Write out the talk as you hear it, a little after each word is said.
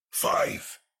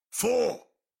5, 4,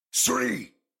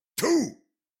 3, 2,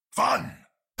 1.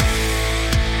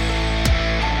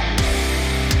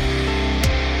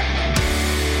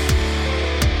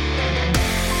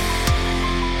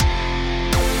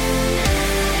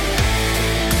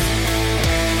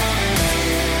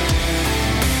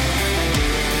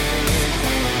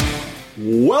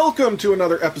 Welcome to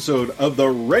another episode of the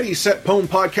Ready, Set, Pwn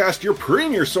podcast, your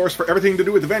premier source for everything to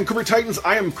do with the Vancouver Titans.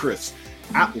 I am Chris,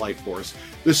 at Lightforce,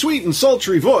 the sweet and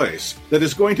sultry voice that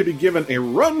is going to be given a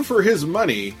run for his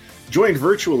money, joined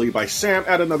virtually by Sam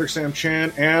at Another Sam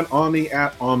Chan and Omni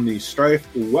at Omni Strife.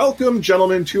 Welcome,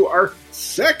 gentlemen, to our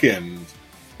second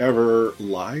ever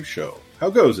live show.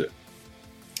 How goes it?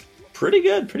 Pretty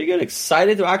good.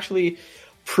 Excited to actually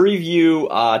preview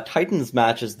Titans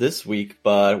matches this week,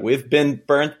 but we've been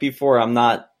burnt before. I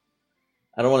don't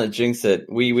want to jinx it.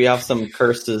 We have some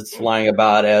curses flying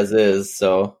about as is,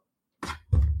 so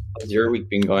how's your week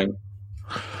been going?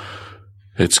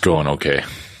 It's going okay.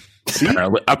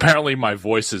 Apparently my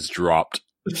voice has dropped.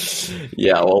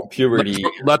 Yeah, well, puberty.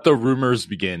 Let the rumors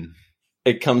begin.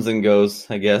 It comes and goes,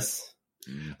 I guess.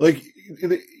 Like,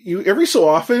 you every so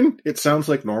often, it sounds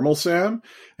like normal Sam,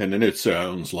 and then it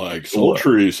sounds like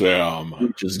sultry Sam.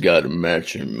 You just got to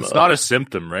match him. It's not a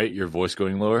symptom, right? Your voice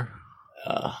going lower?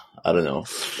 I don't know.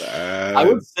 I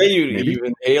would say you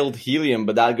inhaled helium,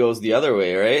 but that goes the other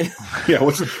way, right? Yeah,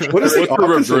 what is the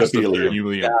opposite of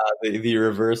helium? Yeah, the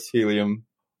reverse helium.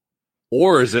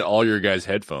 Or is it all your guys'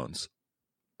 headphones?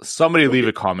 Somebody leave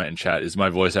a comment in chat. Is my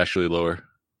voice actually lower?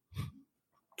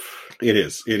 It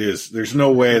is. There's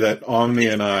no way that Omni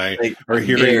and I are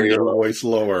hearing your voice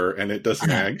lower, and it doesn't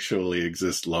actually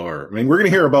exist lower. I mean, we're going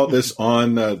to hear about this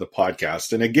on the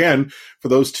podcast. And again, for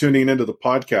those tuning into the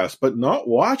podcast, but not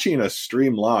watching us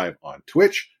stream live on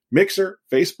Twitch, Mixer,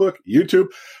 Facebook, YouTube,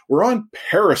 we're on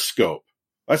Periscope.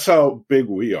 That's how big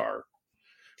we are.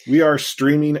 We are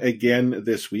streaming again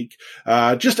this week.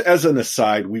 Just as an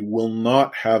aside, we will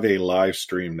not have a live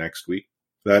stream next week.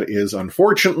 That is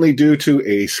unfortunately due to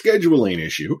a scheduling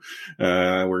issue.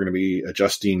 We're going to be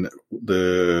adjusting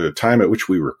the time at which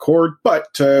we record, but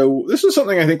this is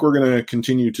something I think we're going to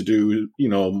continue to do,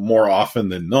 more often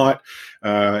than not.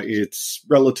 It's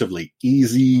relatively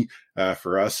easy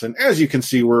for us, and as you can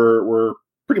see, we're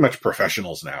pretty much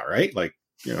professionals now, right? Like,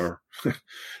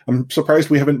 I'm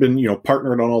surprised we haven't been,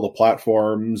 partnered on all the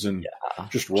platforms and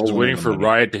just waiting for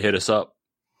Riot to hit us up.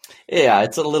 Yeah,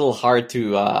 it's a little hard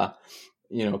to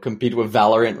compete with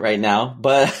Valorant right now,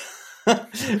 but I'm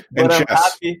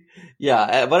happy.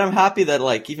 Yeah, but I'm happy that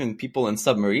even people in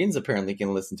submarines apparently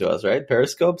can listen to us, right?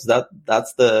 Periscopes,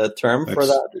 that's the term for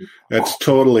that. It's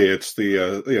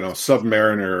the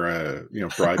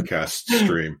Submariner broadcast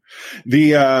stream.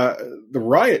 The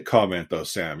Riot comment though,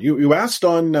 Sam, you asked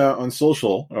on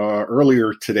social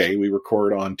earlier today. We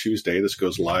record on Tuesday. This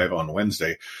goes live on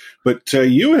Wednesday. But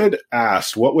you had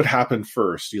asked what would happen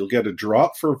first. You'll get a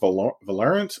drop for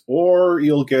Valorant, or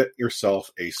you'll get yourself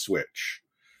a Switch.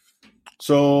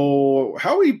 So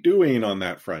how are we doing on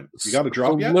that front? You got a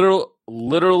drop yet?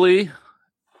 Literally,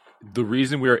 the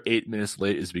reason we are 8 minutes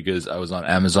late is because I was on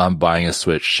Amazon buying a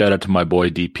Switch. Shout out to my boy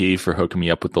DP for hooking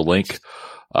me up with the link.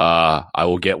 I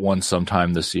will get one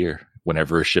sometime this year,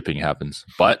 whenever shipping happens.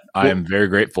 But I am very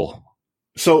grateful.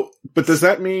 So, but does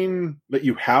that mean that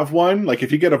you have one? Like,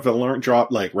 if you get a Valorant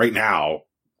drop, right now,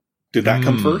 did that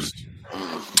come first?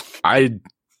 I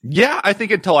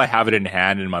think until I have it in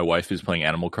hand and my wife is playing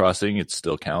Animal Crossing, it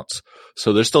still counts.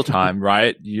 So there's still time,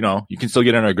 right? You can still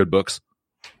get in our good books.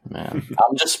 Man,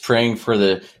 I'm just praying for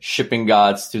the shipping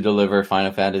gods to deliver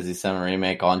Final Fantasy VII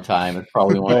Remake on time. It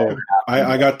probably won't happen.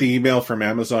 I got the email from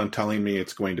Amazon telling me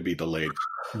it's going to be delayed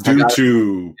due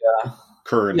to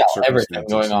current circumstances. Everything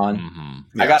going on.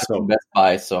 Mm-hmm. I got it from Best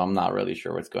Buy, so I'm not really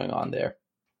sure what's going on there.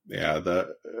 Yeah,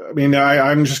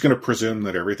 I'm just going to presume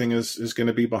that everything is going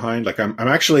to be behind. Like, I'm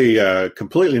actually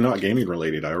completely not gaming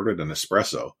related. I ordered an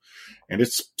espresso, and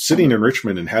it's sitting in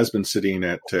Richmond and has been sitting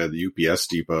at the UPS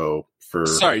depot for.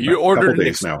 Sorry, you ordered an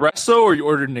espresso, or you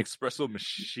ordered an espresso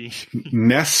machine?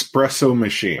 Nespresso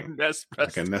machine. Nespresso.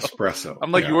 Like a Nespresso.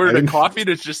 I'm like, you ordered a coffee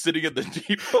that's just sitting at the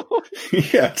depot?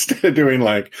 Yeah, instead of doing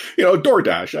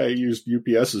DoorDash, I used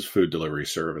UPS's food delivery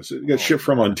service. It got shipped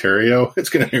from Ontario. It's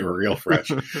going to be real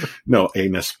fresh. No, a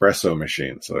Nespresso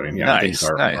machine. So, things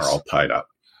are all tied up.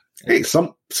 Hey,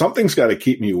 something's got to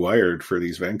keep me wired for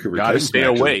these Vancouver Titans stay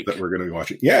awake that we're going to be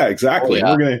watching. Yeah, exactly.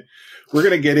 Oh, yeah. We're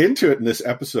going to get into it in this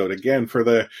episode again for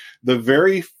the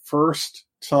very first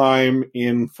time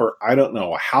in for I don't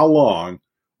know how long.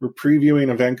 We're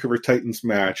previewing a Vancouver Titans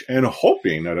match and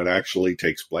hoping that it actually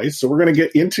takes place. So we're going to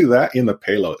get into that in the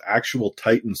payload. Actual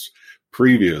Titans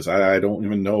previews. I don't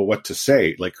even know what to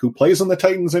say. Like, who plays on the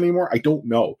Titans anymore? I don't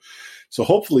know. So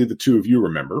hopefully the two of you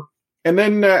remember. And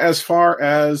then as far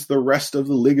as the rest of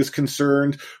the league is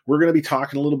concerned, we're going to be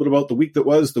talking a little bit about the week that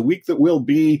was, the week that will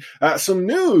be, some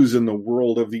news in the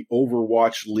world of the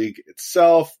Overwatch League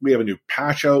itself. We have a new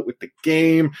patch out with the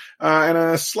game, and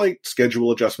a slight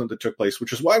schedule adjustment that took place,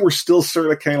 which is why we're still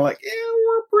sort of kind of like,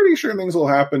 we're pretty sure things will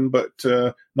happen, but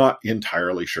not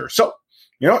entirely sure. So,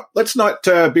 you know what? Let's not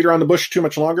beat around the bush too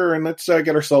much longer, and let's get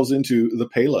ourselves into the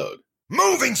payload.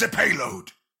 Moving the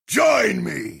payload. Join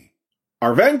me.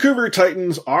 Our Vancouver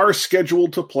Titans are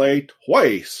scheduled to play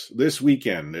twice this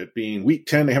weekend. It being week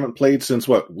 10, they haven't played since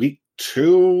week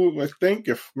 2, I think,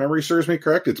 if memory serves me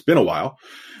correct. It's been a while.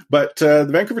 But the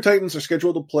Vancouver Titans are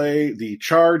scheduled to play the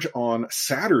Charge on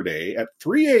Saturday at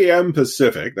 3 a.m.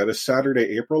 Pacific. That is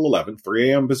Saturday, April 11th, 3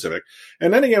 a.m. Pacific.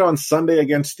 And then again on Sunday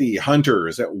against the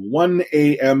Hunters at 1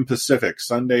 a.m. Pacific,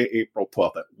 Sunday, April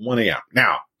 12th at 1 a.m.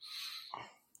 Now,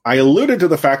 I alluded to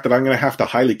the fact that I'm going to have to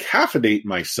highly caffeinate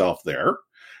myself there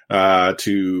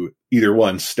to either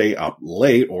one, stay up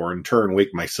late or in turn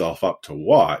wake myself up to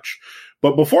watch.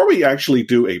 But before we actually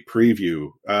do a preview,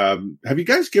 have you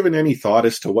guys given any thought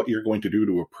as to what you're going to do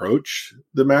to approach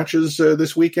the matches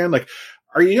this weekend? Like,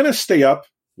 are you going to stay up,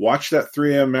 watch that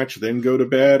 3 a.m. match, then go to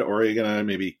bed? Or are you going to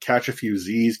maybe catch a few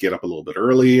Z's, get up a little bit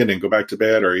early and then go back to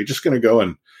bed? Or are you just going to go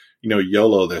and,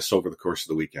 YOLO this over the course of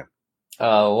the weekend?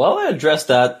 Well, I addressed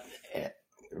that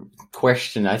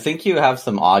question. I think you have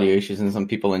some audio issues and some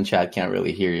people in chat can't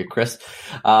really hear you, Chris.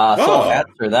 So I'll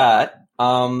answer that.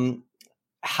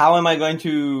 How am I going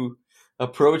to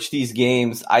approach these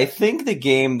games? I think the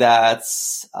game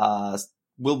that's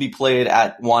will be played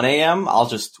at 1 a.m., I'll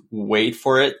just wait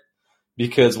for it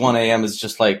because 1 a.m. is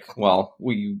just like, well,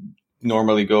 we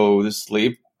normally go to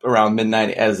sleep around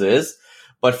midnight as is.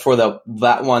 But for that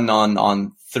one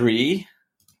on 3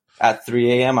 at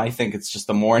 3 a.m., I think it's just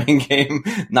a morning game,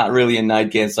 not really a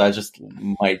night game. So I just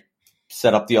might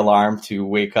set up the alarm to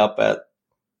wake up at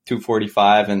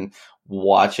 2:45 and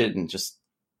watch it and just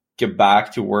get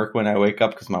back to work when I wake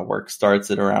up because my work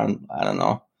starts at around, I don't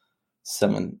know,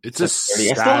 7. It's a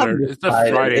Saturday. It's a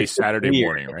Friday, Saturday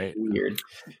morning, right? Weird.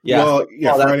 Yeah. Well,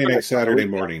 yeah, Friday night, Saturday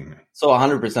morning. So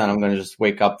 100%, I'm going to just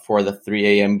wake up for the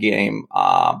 3 a.m. game.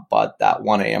 But that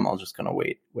 1 a.m., I'm just going to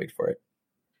wait for it.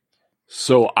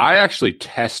 So I actually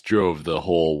test drove the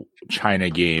whole China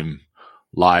game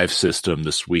live system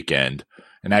this weekend,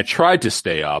 and I tried to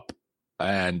stay up.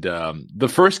 And the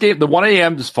first game, the 1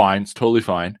 a.m. is fine. It's totally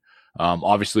fine.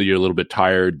 Obviously, you're a little bit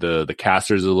tired. The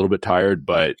casters are a little bit tired,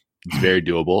 but it's very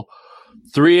doable.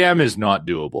 3 a.m. is not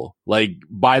doable. Like,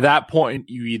 by that point,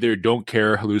 you either don't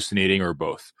care, hallucinating, or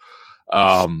both.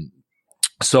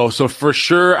 So for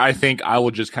sure, I think I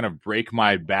will just kind of break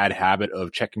my bad habit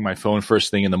of checking my phone first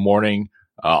thing in the morning,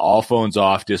 all phones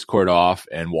off, Discord off,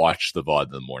 and watch the VOD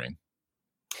in the morning.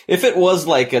 If it was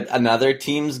like another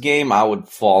team's game, I would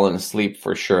fall asleep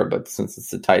for sure. But since it's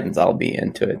the Titans, I'll be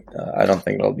into it. I don't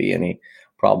think there'll be any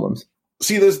problems.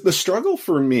 See, the struggle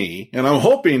for me, and I'm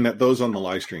hoping that those on the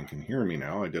live stream can hear me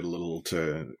now. I did a little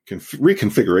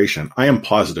reconfiguration. I am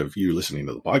positive you listening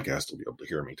to the podcast will be able to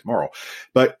hear me tomorrow.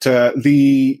 But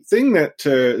the thing that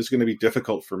is going to be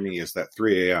difficult for me is that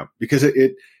 3 a.m. because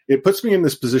it puts me in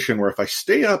this position where if I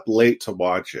stay up late to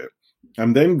watch it,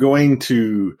 I'm then going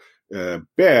to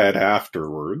bed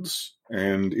afterwards,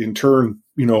 and in turn,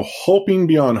 hoping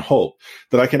beyond hope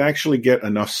that I can actually get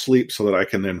enough sleep so that I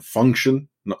can then function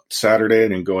Saturday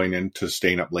and then going into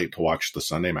staying up late to watch the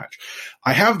Sunday match.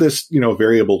 I have this,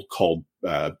 variable called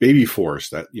baby force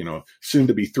that, soon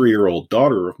to be 3-year-old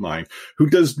daughter of mine who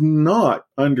does not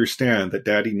understand that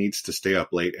daddy needs to stay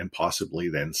up late and possibly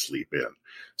then sleep in.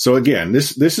 So again,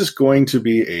 this is going to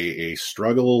be a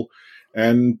struggle,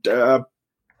 and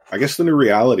I guess the new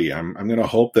reality, I'm going to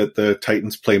hope that the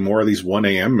Titans play more of these 1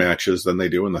 a.m. matches than they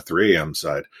do on the 3 a.m.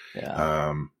 side.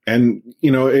 Yeah. And,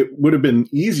 it would have been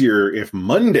easier if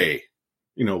Monday,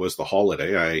 was the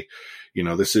holiday.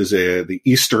 This is the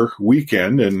Easter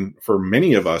weekend, and for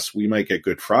many of us, we might get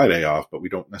Good Friday off, but we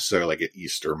don't necessarily get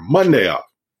Easter Monday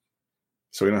off.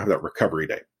 So we don't have that recovery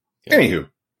day. Yeah. Anywho.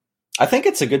 I think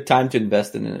it's a good time to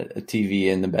invest in a TV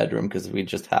in the bedroom because we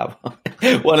just have one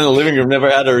in the living room. Never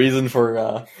had a reason for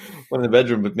one in the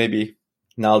bedroom, but maybe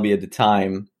now will be at the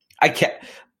time.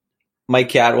 My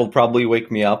cat will probably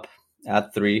wake me up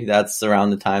at 3. That's around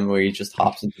the time where he just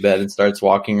hops into bed and starts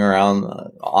walking around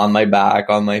on my back,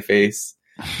 on my face.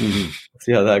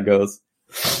 See how that goes.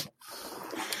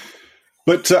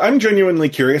 But I'm genuinely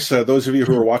curious. Those of you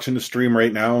who are watching the stream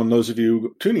right now and those of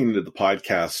you tuning into the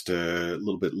podcast a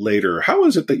little bit later, how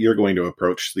is it that you're going to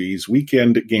approach these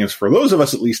weekend games? For those of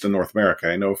us, at least in North America,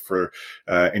 I know for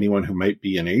anyone who might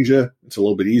be in Asia, it's a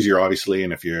little bit easier, obviously.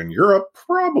 And if you're in Europe,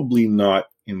 probably not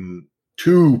in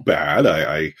too bad.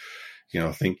 I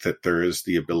think that there is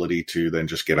the ability to then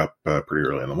just get up pretty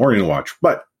early in the morning and watch.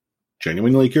 But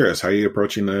genuinely curious, how are you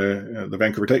approaching the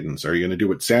Vancouver Titans? Are you going to do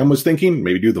what Sam was thinking,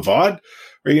 maybe do the VOD? Or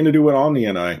are you going to do what Omni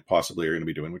and I possibly are going to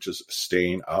be doing, which is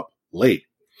staying up late?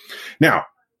 Now,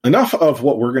 enough of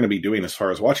what we're going to be doing as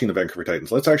far as watching the Vancouver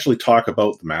Titans. Let's actually talk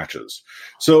about the matches.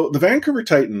 So the Vancouver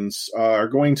Titans are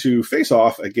going to face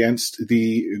off against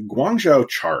the Guangzhou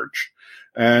Charge.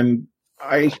 And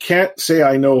I can't say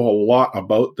I know a lot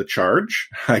about the Charge.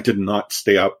 I did not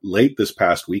stay up late this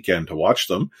past weekend to watch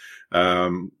them.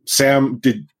 Sam,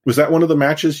 was that one of the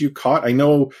matches you caught? I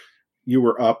know you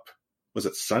were up. Was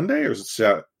it Sunday or was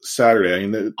it Saturday? I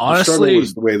mean, honestly, the struggle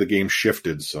was the way the game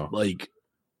shifted. So, like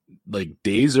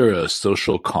days are a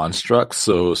social construct.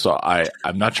 So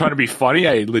I'm not trying to be funny.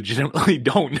 I legitimately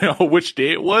don't know which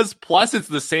day it was. Plus, it's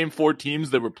the same 4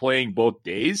 teams that were playing both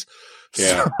days.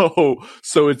 Yeah.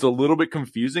 So it's a little bit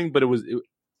confusing. But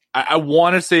I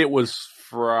want to say it was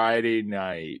Friday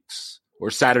night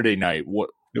or Saturday night.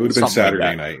 It would have been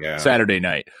Saturday night, yeah. Saturday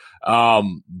night.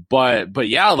 But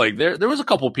yeah, like there was a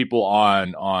couple of people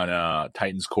on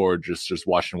Titans Core just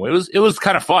watching away. It was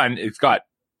kind of fun. It's got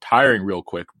tiring real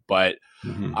quick, but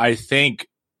I think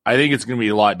it's going to be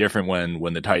a lot different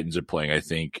when the Titans are playing. I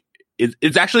think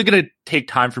it's actually going to take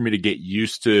time for me to get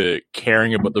used to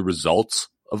caring about the results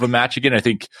of a match again. I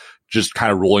think just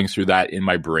kind of rolling through that in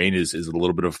my brain is a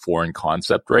little bit of a foreign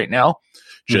concept right now.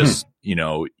 Just,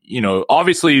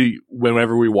 obviously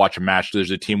whenever we watch a match,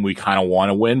 there's a team we kind of want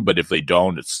to win, but if they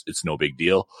don't, it's no big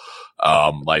deal.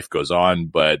 Life goes on,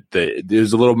 but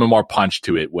there's a little bit more punch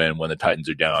to it when the Titans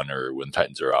are down or when the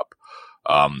Titans are up.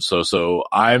 So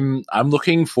I'm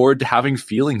looking forward to having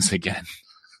feelings again.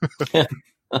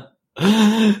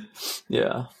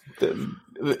 Yeah.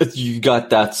 You got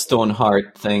that stone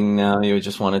heart thing now. You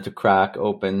just wanted to crack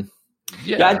open.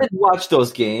 Yeah, I did watch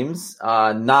those games.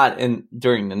 Not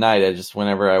during the night. I just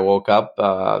whenever I woke up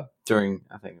during,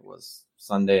 I think it was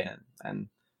Sunday and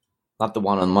not the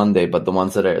one on Monday, but the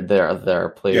ones that are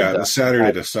played. Yeah, the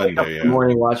Saturday to Sunday. Yeah.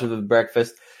 Morning watch with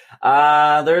breakfast.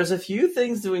 There's a few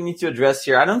things that we need to address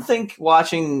here. I don't think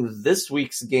watching this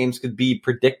week's games could be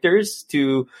predictors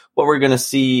to what we're going to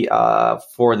see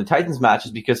for the Titans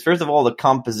matches because first of all, the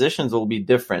compositions will be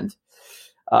different.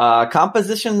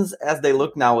 Compositions as they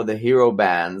look now with the hero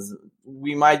bans,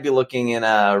 we might be looking in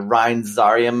a Ryan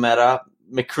Zarya meta,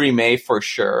 McCree May for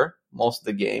sure, most of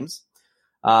the games,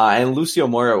 and Lucio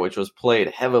Moira, which was played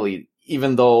heavily,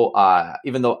 even though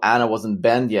Anna wasn't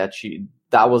banned yet,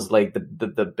 that was like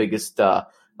the biggest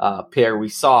pair we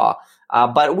saw.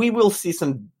 But we will see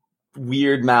some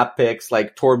weird map picks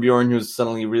like Torbjorn, who's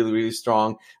suddenly really, really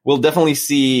strong. We'll definitely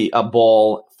see a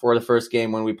ball for the first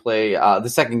game when we play the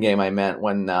second game. I meant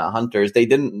when Hunters, they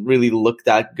didn't really look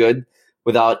that good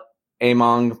without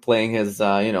Among playing his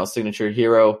signature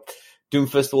hero.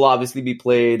 Doomfist will obviously be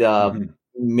played.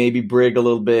 Maybe Brig a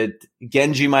little bit.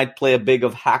 Genji might play a big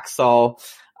of Hacksaw.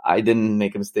 I didn't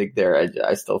make a mistake there.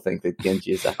 I still think that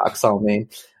Genji is a Hacksaw main.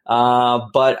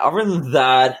 But other than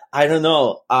that, I don't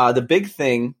know. The big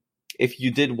thing, if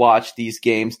you did watch these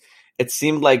games, it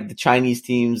seemed like the Chinese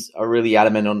teams are really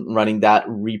adamant on running that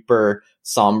Reaper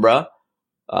Sombra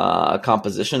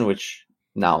composition, which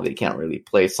now they can't really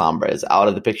play. Sombra is out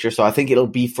of the picture. So I think it'll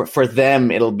be for them,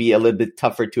 it'll be a little bit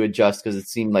tougher to adjust because it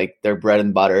seemed like their bread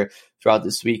and butter throughout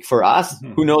this week. For us,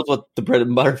 who knows what the bread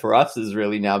and butter for us is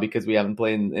really now because we haven't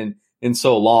played in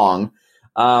so long.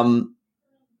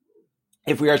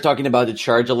 If we are talking about the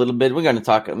Charge a little bit, we're going to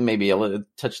talk maybe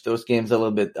touch those games a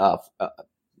little bit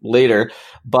later,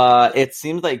 but it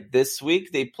seems like this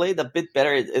week they played a bit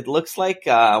better. It looks like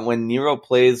when Nero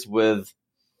plays with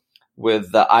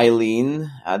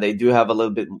Eileen, they do have a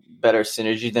little bit better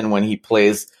synergy than when he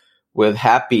plays with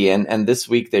Happy. And this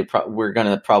week we're going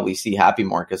to probably see Happy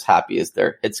more because Happy is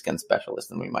their hitscan specialist,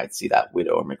 and we might see that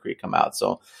Widow or McCree come out.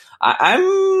 So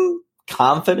I'm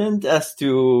confident as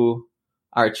to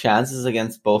our chances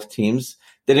against both teams.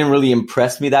 They didn't really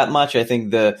impress me that much. I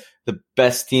think the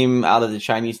best team out of the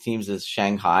Chinese teams is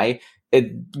Shanghai.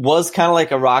 It was kind of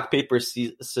like a rock, paper,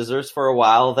 scissors for a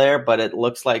while there, but it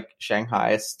looks like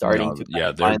Shanghai is starting to.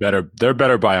 Yeah, they're better. They're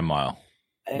better by a mile.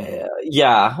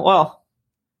 Yeah, well,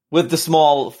 with the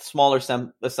smaller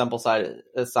sample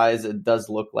size, it does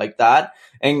look like that.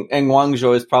 And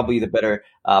Guangzhou is probably the better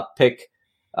pick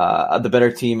the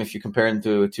better team if you compare them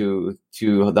to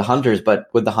the Hunters. But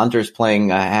with the Hunters playing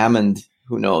Hammond,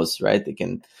 who knows, right? They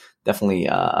can definitely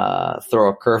throw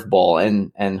a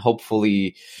curveball, and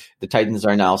hopefully the Titans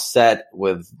are now set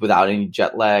without any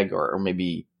jet lag or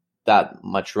maybe that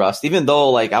much rust. Even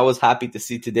though, like, I was happy to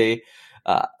see today,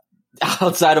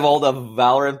 outside of all the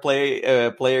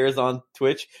Valorant players on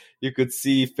Twitch, you could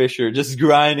see Fisher just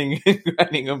grinding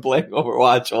and playing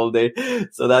Overwatch all day.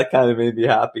 So that kind of made me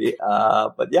happy.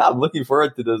 But yeah, I'm looking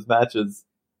forward to those matches.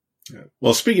 Yeah.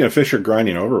 Well, speaking of Fisher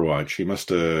grinding Overwatch, he must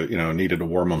have, needed to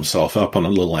warm himself up on a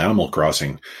little Animal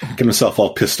Crossing, getting himself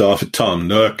all pissed off at Tom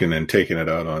Nook and then taking it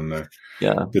out on the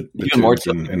tunes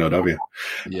in OW.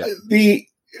 Yeah.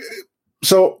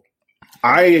 So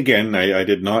I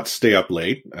did not stay up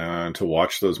late to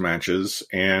watch those matches,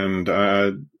 and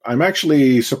I'm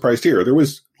actually surprised here. There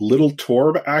was little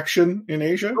Torb action in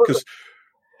Asia because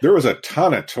there was a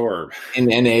ton of Torb in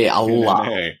NA. A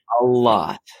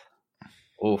lot.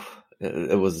 Oof,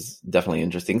 it was definitely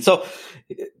interesting. So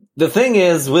the thing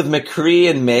is, with McCree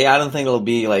and May, I don't think it'll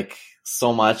be like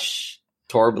so much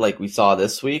Torb like we saw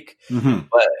this week,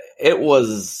 but it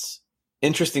was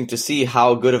interesting to see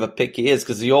how good of a pick he is,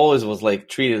 because he always was like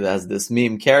treated as this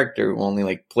meme character who only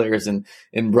like players in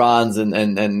bronze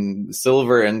and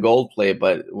silver and gold play.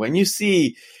 But when you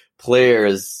see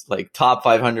players like top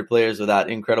 500 players with that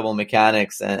incredible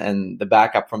mechanics and the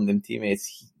backup from them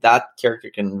teammates, that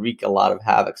character can wreak a lot of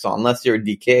havoc. So unless you're a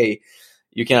DK,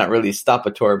 you cannot really stop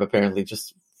a Torb, apparently,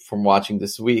 just from watching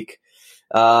this week.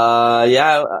 Well,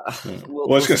 I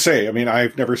was going to say, I mean,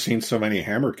 I've never seen so many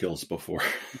hammer kills before.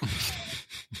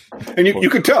 And you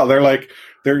could tell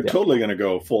they're totally going to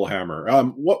go full hammer.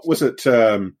 What was it?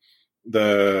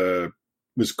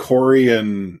 Was Corey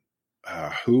and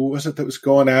who was it that was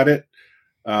going at it?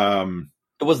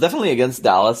 It was definitely against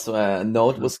Dallas.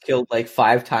 Note was killed like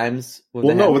 5 times.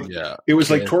 It was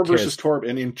like Torb versus Torb,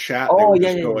 and in chat they were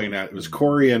just going at it. It was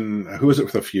Corey and who was it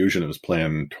with the Fusion that was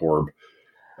playing Torb?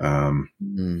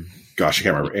 Gosh, I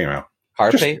can't remember. Anyway,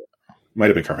 Carpe? Might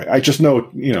have been Carpe. I just know,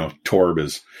 Torb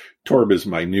is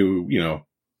my new,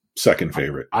 second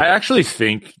favorite. I actually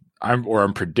think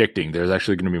I'm predicting there's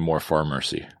actually going to be more Far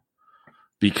Mercy,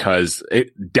 because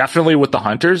it definitely with the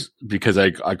Hunters, because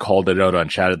I called it out on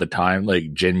chat at the time,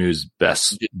 like Jinmu's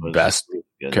best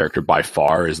character by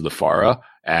far is the Pharah,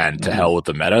 and to hell with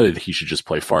the meta, he should just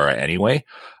play Pharah anyway.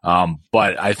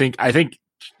 But I think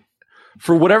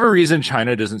for whatever reason,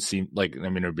 China doesn't seem like, it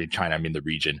would be China, the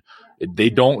region, they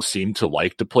don't seem to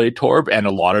like to play Torb, and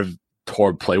a lot of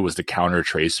Torb play was the counter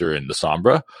Tracer and the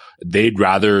Sombra. They'd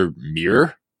rather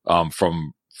mirror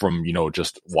from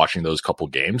just watching those couple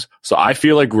games. So I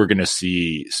feel like we're going to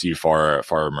see Far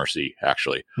Mercy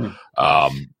actually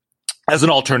as an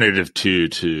alternative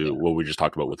to what we just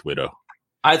talked about with Widow.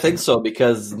 I think so,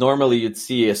 because normally you'd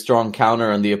see a strong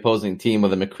counter on the opposing team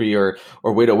with a McCree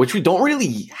or Widow, which we don't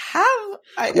really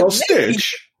have.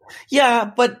 Stitch.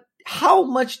 Yeah, but how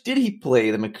much did he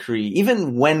play the McCree?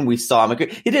 Even when we saw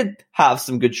McCree, he did have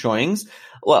some good showings.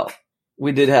 Well,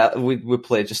 we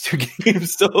played just 2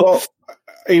 games. So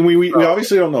we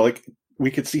obviously don't know. Like,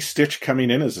 we could see Stitch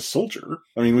coming in as a soldier.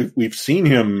 I mean, we've seen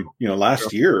him,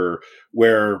 last year,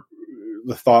 where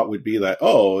the thought would be that,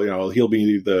 he'll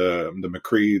be the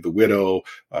McCree, the Widow,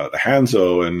 the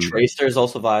Hanzo, and Tracer is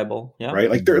also viable. Yeah, right.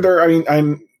 Like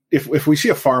if we see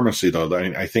a pharmacy though,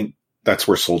 I think that's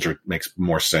where Soldier makes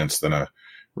more sense than a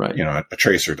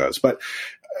Tracer does. But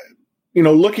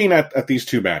looking at these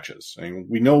 2 matches,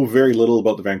 we know very little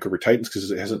about the Vancouver Titans because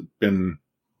it hasn't been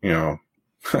a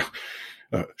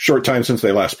short time since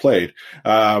they last played.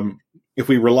 If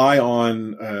we rely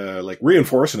on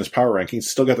Reinforce in his power rankings,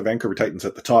 still got the Vancouver Titans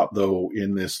at the top, though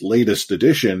in this latest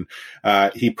edition,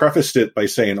 he prefaced it by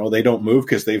saying, they don't move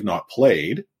because they've not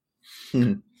played.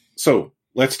 So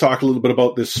let's talk a little bit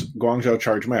about this Guangzhou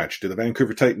Charge match. Do the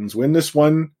Vancouver Titans win this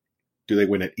one? Do they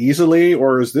win it easily?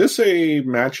 Or is this a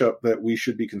matchup that we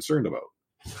should be concerned about?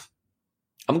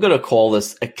 I'm going to call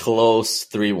this a close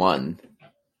 3-1.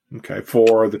 Okay.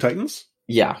 For the Titans?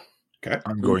 Yeah. Okay.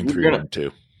 I'm going 3-1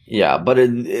 too. Yeah, but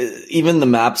even the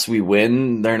maps we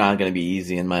win, they're not going to be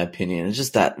easy in my opinion. It's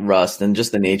just that rust and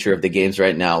just the nature of the games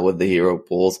right now with the hero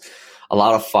pools. A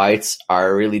lot of fights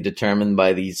are really determined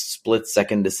by these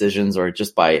split-second decisions or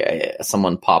just by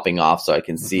someone popping off. So I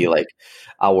can see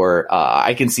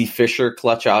I can see Fisher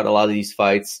clutch out a lot of these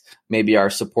fights. Maybe our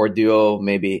support duo,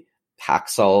 maybe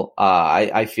Haxel.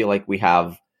 I feel like we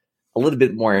have a little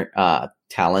bit more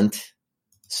talent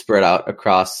spread out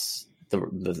across the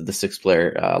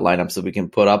 6-player lineups that we can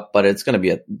put up, but it's going to be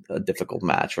a difficult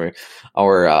match where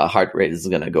our heart rate is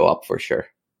going to go up for sure.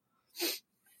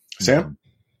 Sam?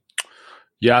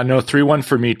 Yeah, no, 3-1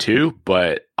 for me too,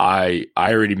 but I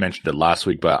already mentioned it last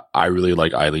week, but I really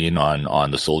like Eileen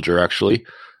on the Soldier, actually.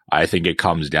 I think it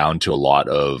comes down to a lot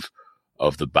of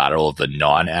the battle of the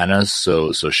non-Annas.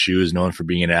 So Shu is known for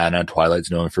being an Anna,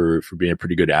 Twilight's known for being a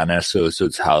pretty good Anna, so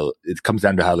it's how it comes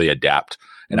down to how they adapt.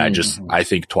 And I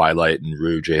think Twilight and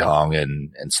Rue, Jae-Hong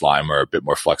and Slime are a bit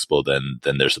more flexible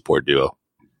than their support duo.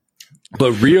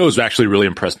 But Rio's actually really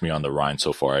impressed me on the Rhine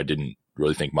so far. I didn't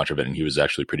really think much of it, and he was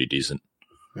actually pretty decent.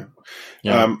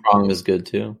 Yeah, Prong was good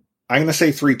too. I'm going to say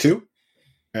 3-2.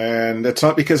 And it's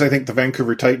not because I think the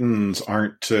Vancouver Titans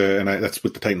aren't, that's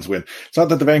what the Titans win. It's not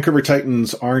that the Vancouver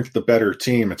Titans aren't the better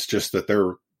team. It's just that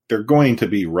they're going to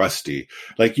be rusty.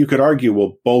 Like you could argue,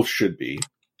 well, both should be,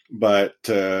 but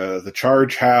the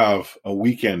Charge have a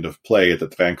weekend of play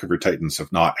that the Vancouver Titans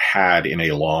have not had in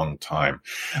a long time.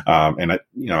 And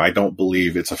I don't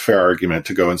believe it's a fair argument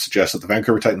to go and suggest that the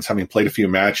Vancouver Titans, having played a few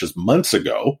matches months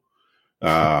ago,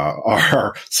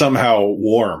 are somehow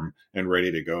warm and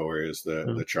ready to go, whereas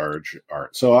the Charge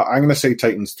aren't. So I'm going to say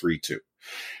Titans 3-2.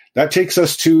 That takes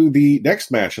us to the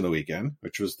next match in the weekend,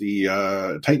 which was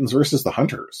the Titans versus the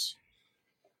Hunters.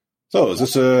 So is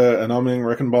this an Omning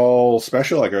Wrecking Ball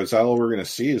special? Like, is that all we're going to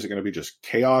see? Is it going to be just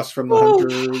chaos from the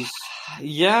Hunters?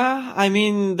 Yeah, I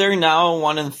mean, they're now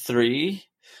 1-3,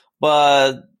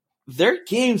 but their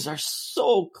games are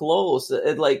so close.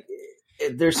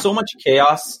 There's so much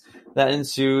chaos that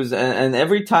ensues, and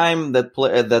every time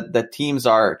that teams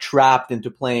are trapped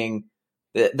into playing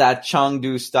that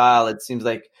Chengdu style, it seems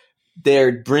like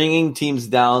they're bringing teams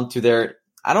down to their,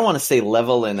 I don't want to say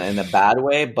level in a bad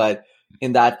way, but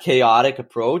in that chaotic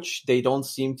approach, they don't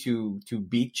seem to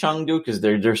beat Chengdu because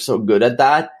they're so good at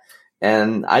that.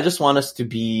 And I just want us to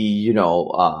be,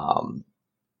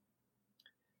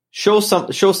 show some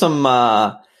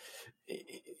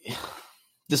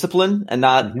discipline and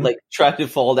not try to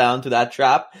fall down to that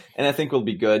trap, and I think we'll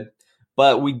be good.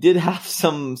 But we did have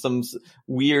some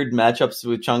weird matchups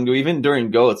with Chengdu, even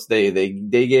during GOATS. They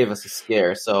gave us a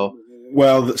scare. So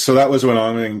that was when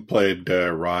Omning played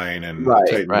Ryan and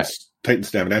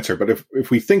Titans didn't have an answer. But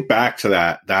if we think back to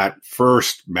that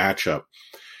first matchup,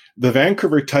 the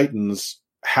Vancouver Titans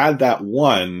had that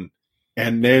one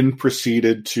and then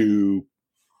proceeded to,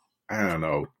 I don't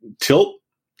know, tilt.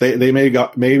 They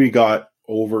maybe got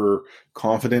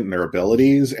overconfident in their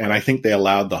abilities, and I think they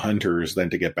allowed the Hunters then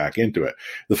to get back into it.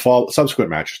 The subsequent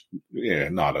match,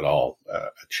 not at all a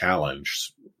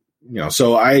challenge.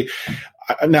 So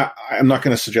I'm not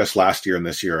going to suggest last year and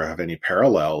this year have any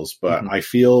parallels, but I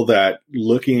feel that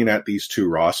looking at these two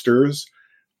rosters,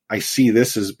 I see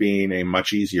this as being a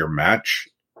much easier match.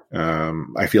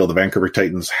 I feel the Vancouver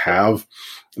Titans have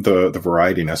the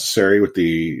variety necessary with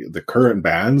the current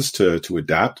bands to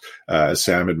adapt, as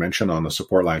Sam had mentioned on the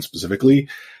support line specifically.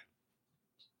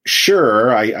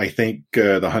 Sure, I think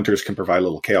the Hunters can provide a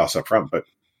little chaos up front, but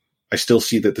I still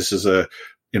see that this is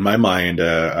in my mind,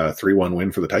 a 3-1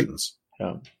 win for the Titans.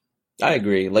 Yeah, I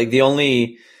agree. Like, the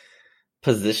only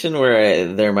position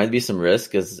where there might be some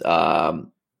risk is Jinmu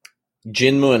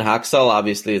and Haksal.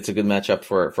 Obviously, it's a good matchup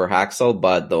for Haksal,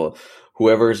 but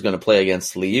whoever is going to play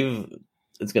against Sleeve,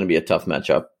 it's going to be a tough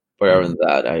matchup. But other than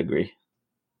that, I agree.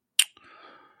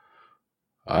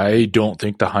 I don't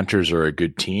think the Hunters are a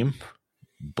good team,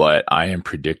 but I am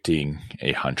predicting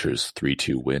a Hunters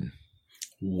 3-2 win.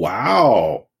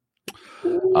 Wow.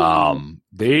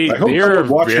 They are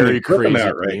very crazy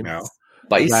right now.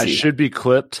 Spicy. That should be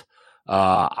clipped.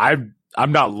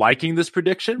 I'm not liking this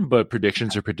prediction, but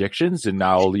predictions are predictions, and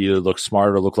now I'll either look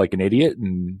smart or look like an idiot,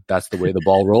 and that's the way the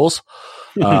ball rolls.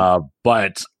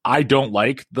 But I don't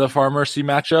like the Far Mercy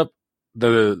matchup.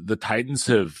 The Titans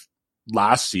have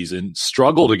last season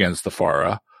struggled against the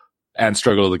Pharah and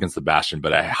struggled against the Bastion,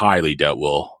 but I highly doubt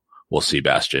we'll see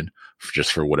Bastion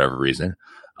just for whatever reason.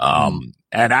 And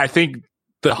I think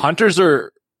the Hunters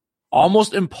are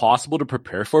almost impossible to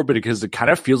prepare for, but because it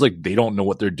kind of feels like they don't know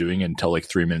what they're doing until like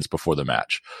 3 minutes before the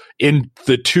match. In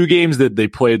the 2 games that they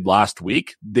played last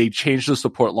week, they changed the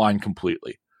support line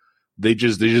completely. They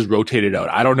just rotated out.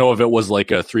 I don't know if it was like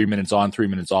a 3 minutes on, 3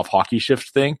 minutes off hockey shift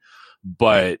thing,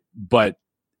 but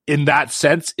in that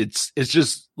sense, it's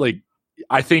just like,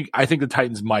 I think the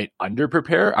Titans might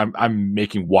underprepare. I'm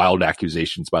making wild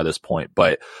accusations by this point,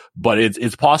 but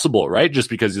it's possible, right? Just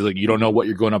because like you don't know what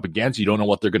you're going up against, you don't know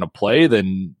what they're going to play,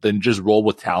 then just roll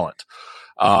with talent.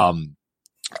 And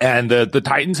the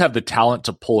Titans have the talent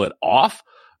to pull it off,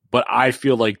 but I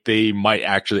feel like they might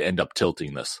actually end up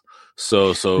tilting this.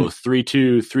 So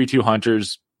 3-2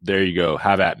 Hunters. There you go.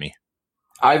 Have at me.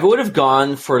 I would have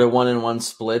gone for the 1-1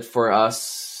 split for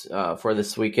us. for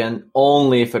this weekend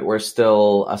only if it were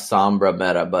still a Sombra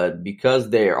meta, but because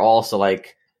they're also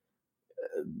like,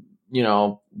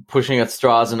 pushing at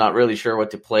straws and not really sure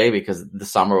what to play because the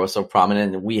Sombra was so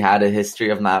prominent and we had a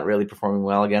history of not really performing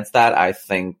well against that, I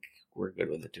think we're good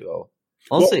with the 2-0.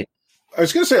 We'll see. I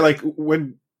was going to say, like,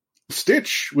 when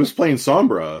Stitch was playing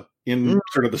Sombra in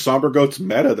sort of the Sombra Goats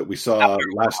meta that we saw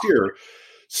last year,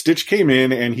 Stitch came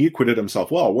in and he acquitted himself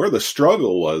well. Where the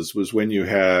struggle was when you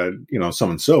had,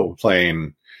 so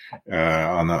playing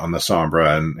on the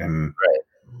Sombra and right.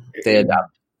 They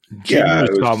adapt.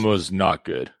 Sombra was not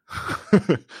good.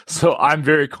 So I'm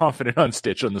very confident on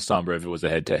Stitch on the Sombra if it was a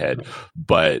head-to-head,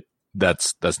 but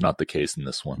that's not the case in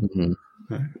this one.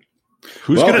 Mm-hmm.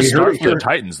 Who's going to start for the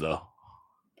Titans, though?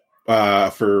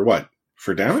 For what?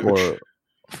 For damage? I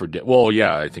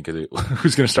think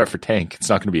who's going to start for tank? It's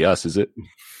not going to be us, is it?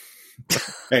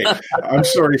 Hey, I'm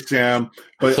sorry, Sam,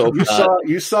 but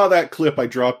you saw that clip I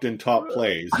dropped in top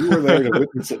plays. You were there to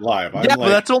witness it live. But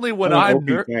that's only when I'm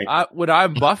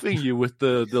buffing you with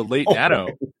the late nano.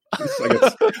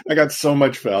 I got so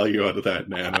much value out of that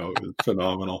nano. It's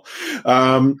phenomenal.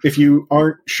 If you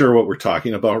aren't sure what we're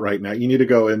talking about right now, you need to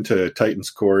go into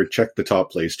Titans Core, check the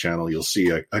Top Plays channel. You'll see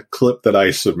a clip that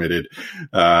I submitted,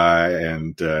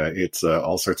 and it's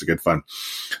all sorts of good fun.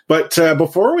 But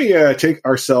before we take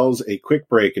ourselves a quick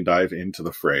break and dive into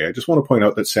the fray, I just want to point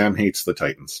out that Sam hates the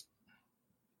Titans.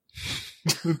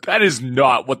 That is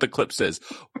not what the clip says.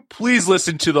 Please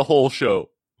listen to the whole show.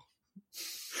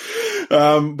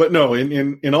 But no,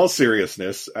 in all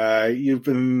seriousness, you've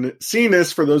been seeing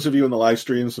this, for those of you in the live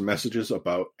stream, some messages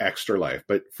about Extra Life.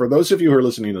 But for those of you who are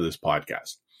listening to this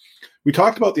podcast, we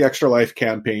talked about the Extra Life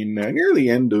campaign near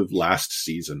the end of last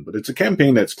season, but it's a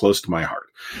campaign that's close to my heart.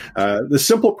 The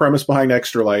simple premise behind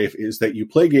Extra Life is that you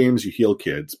play games, you heal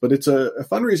kids, but it's a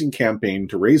fundraising campaign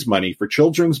to raise money for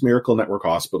Children's Miracle Network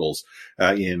hospitals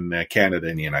in Canada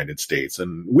and the United States.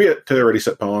 And we at Ready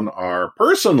Set Pwn are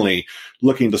personally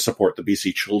looking to support the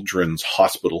BC Children's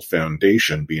Hospital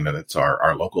Foundation, being that it's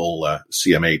our local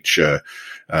CMH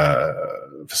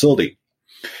facility.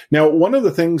 Now, one of the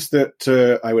things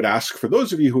that I would ask for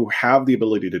those of you who have the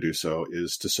ability to do so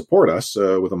is to support us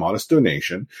with a modest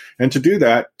donation. And to do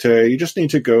that, you just need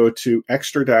to go to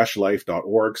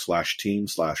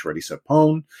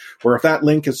extra-life.org/team/ReadySetPwn, or if that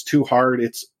link is too hard,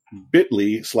 it's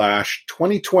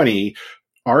bit.ly/2020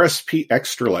 RSP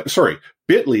Extra Life. Sorry,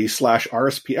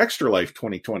 bit.ly/RSP Extra Life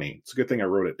 2020. It's a good thing I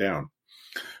wrote it down.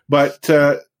 But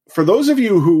for those of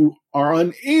you who are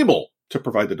unable to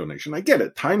provide the donation, I get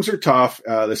it. Times are tough.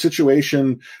 The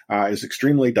situation is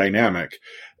extremely dynamic.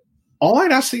 All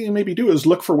I'd ask that you maybe do is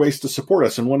look for ways to support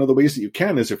us. And one of the ways that you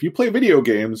can is if you play video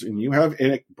games and you have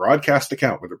a broadcast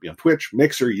account, whether it be on Twitch,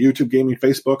 Mixer, YouTube Gaming,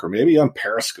 Facebook, or maybe on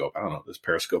Periscope. I don't know. Does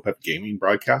Periscope have gaming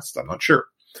broadcasts? I'm not sure.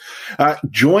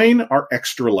 Join our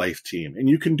Extra Life team, and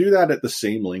you can do that at the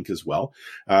same link as well.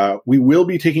 We will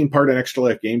be taking part in Extra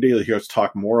Life Game Day. You'll hear us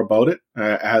talk more about it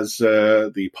as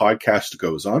the podcast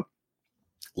goes on.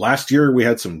 Last year, we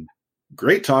had some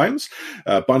great times.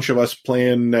 A bunch of us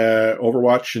playing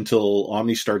Overwatch until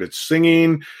Omni started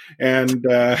singing. And,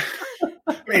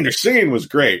 their singing was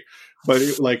great. But,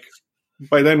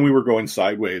 by then we were going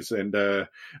sideways. And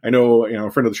I know,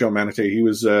 a friend of the show, Manatee, he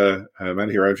was, Manatee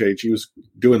RFH, he was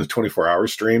doing the 24-hour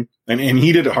stream. And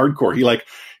he did it hardcore.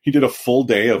 He did a full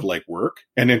day of, work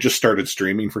and then just started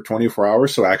streaming for 24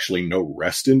 hours. So actually no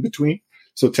rest in between.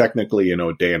 So technically,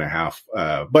 a day and a half.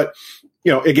 But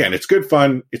again, it's good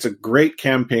fun. It's a great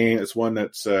campaign. It's one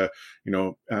that's,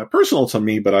 personal to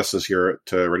me, but us as here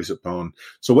at Ready Set Pwn.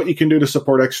 So what you can do to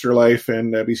support Extra Life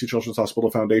and BC Children's Hospital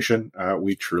Foundation,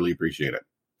 we truly appreciate it.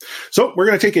 So we're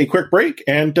going to take a quick break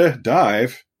and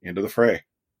dive into the fray.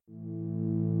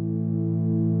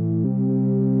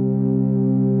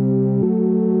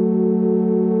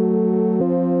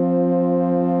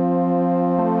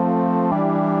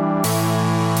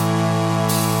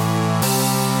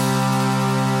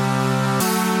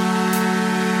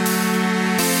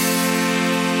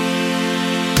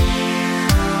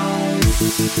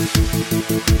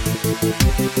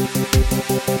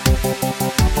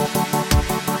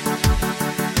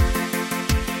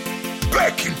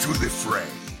 Back into the fray.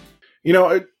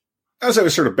 As I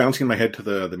was sort of bouncing my head to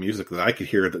the music that I could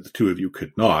hear that the two of you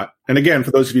could not, and again,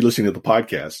 for those of you listening to the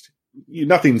podcast,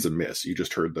 nothing's amiss. You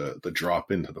just heard the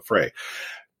drop into the fray.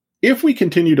 If we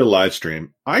continue to live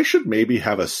stream, I should maybe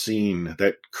have a scene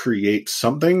that creates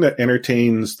something that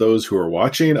entertains those who are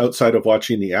watching outside of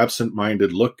watching the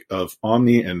absent-minded look of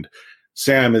Omni and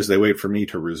Sam as they wait for me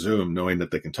to resume, knowing that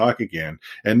they can talk again,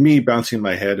 and me bouncing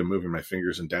my head and moving my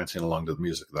fingers and dancing along to the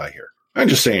music that I hear. I'm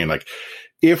just saying,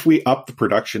 if we up the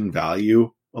production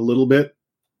value a little bit,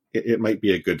 it might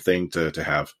be a good thing to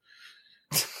have.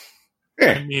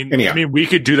 I mean, we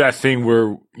could do that thing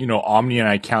where, Omni and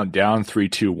I count down 3,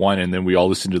 2, 1, and then we all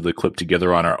listen to the clip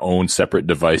together on our own separate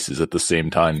devices at the same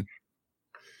time.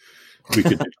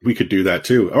 We could do that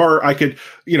too. Or I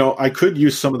could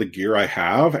use some of the gear I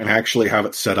have and actually have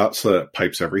it set up so that it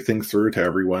pipes everything through to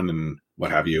everyone and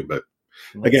what have you. But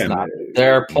again,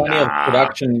 there are plenty of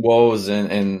production woes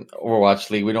in Overwatch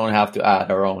League. We don't have to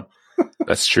add our own.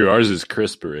 That's true. Ours is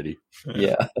crisp already.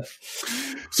 Yeah.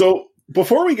 So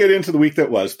before we get into the week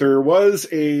that was, there was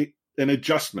an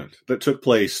adjustment that took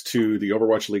place to the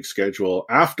Overwatch League schedule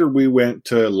after we went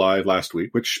to live last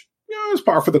week, which is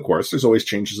par for the course. There's always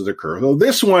changes that occur. Though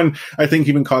this one, I think,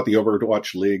 even caught the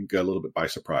Overwatch League a little bit by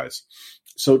surprise.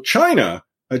 So China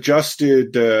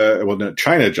adjusted.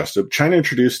 China adjusted. China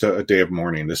introduced a day of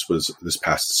mourning. This was this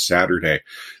past Saturday,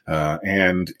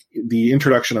 and the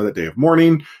introduction of that day of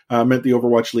mourning meant the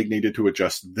Overwatch League needed to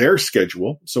adjust their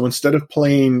schedule. So instead of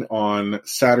playing on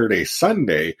Saturday,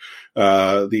 Sunday,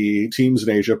 the teams in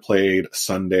Asia played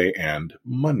Sunday and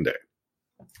Monday.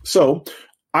 So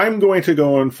I'm going to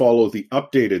go and follow the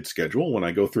updated schedule when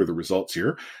I go through the results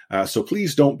here. So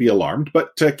please don't be alarmed.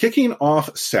 But kicking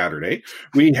off Saturday,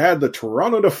 we had the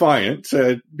Toronto Defiant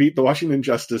beat the Washington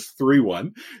Justice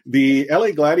 3-1. The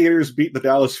LA Gladiators beat the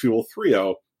Dallas Fuel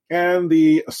 3-0. And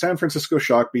the San Francisco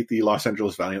Shock beat the Los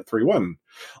Angeles Valiant 3-1.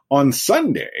 On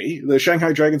Sunday, the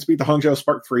Shanghai Dragons beat the Hangzhou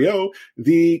Spark 3-0.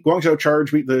 The Guangzhou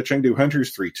Charge beat the Chengdu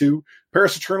Hunters 3-2.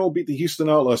 Paris Eternal beat the Houston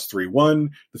Outlaws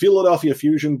 3-1. The Philadelphia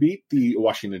Fusion beat the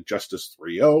Washington Justice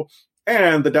 3-0.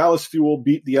 And the Dallas Fuel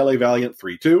beat the LA Valiant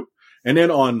 3-2. And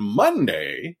then on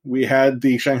Monday, we had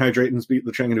the Shanghai Dragons beat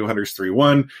the Chengdu Hunters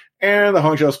 3-1, and the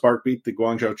Hangzhou Spark beat the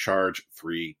Guangzhou Charge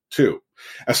 3-2.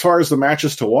 As far as the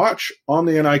matches to watch,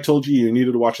 Omni and I told you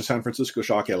needed to watch the San Francisco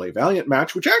Shock LA Valiant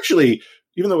match, which actually,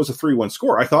 even though it was a 3-1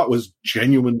 score, I thought was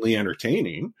genuinely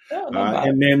entertaining.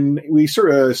 And then we sort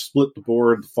of split the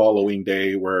board the following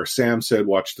day where Sam said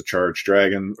watch the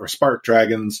Spark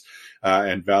Dragons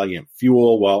and Valiant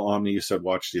Fuel, while Omni said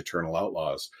watch the Eternal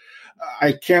Outlaws.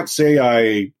 I can't say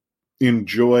I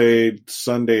enjoyed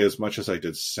Sunday as much as I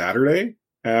did Saturday,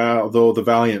 though the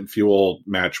Valiant Fuel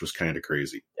match was kind of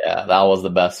crazy. Yeah, that was the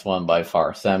best one by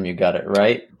far. Sam, you got it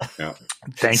right. Yeah.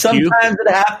 Thank you. Sometimes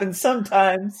it happens.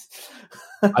 Sometimes.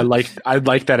 I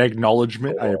like that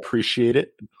acknowledgement. I appreciate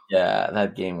it. Yeah,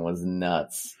 that game was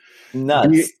nuts.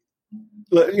 Nuts.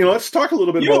 Let's talk a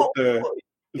little bit about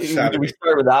Saturday. Do we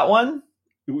start with that one?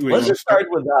 Let's just start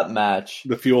with that match.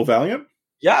 The Fuel Valiant?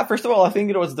 Yeah, first of all, I think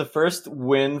it was the first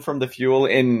win from the Fuel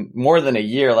in more than a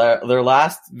year. Their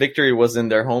last victory was in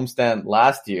their homestand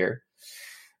last year.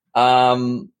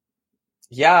 Valiant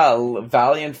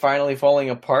finally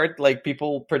falling apart like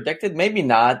people predicted. Maybe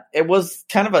not. It was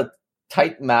kind of a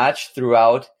tight match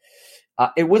throughout.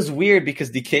 It was weird because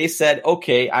DK said,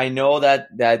 okay, I know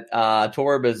that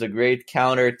Torb is a great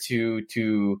counter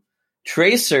to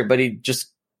Tracer, but he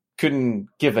just couldn't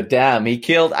give a damn.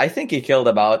 I think he killed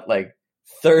about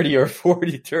 30 or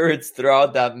 40 turrets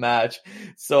throughout that match.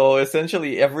 So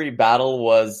essentially every battle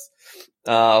was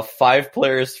 5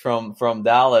 players from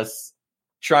Dallas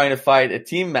trying to fight a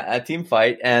team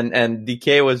fight, and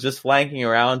DK was just flanking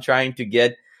around trying to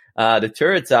get the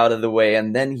turrets out of the way.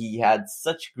 And then he had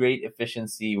such great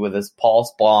efficiency with his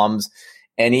pulse bombs,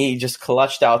 and he just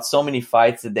clutched out so many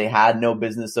fights that they had no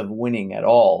business of winning at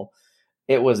all.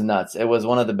 It was nuts. It was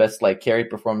one of the best carry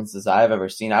performances I've ever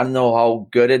seen. I don't know how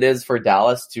good it is for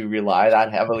Dallas to rely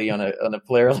that heavily on a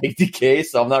player like DK,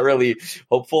 so I'm not really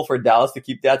hopeful for Dallas to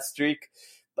keep that streak.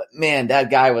 But man,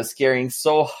 that guy was carrying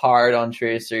so hard on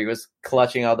Tracer. He was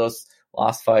clutching out those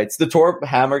lost fights. The Torp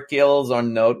hammer kills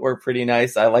on note were pretty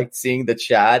nice. I liked seeing the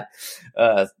chat.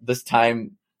 This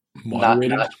time,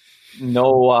 no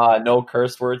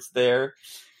curse words there.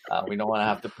 We don't want to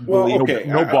have to.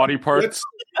 No body parts.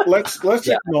 Let's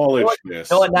acknowledge this.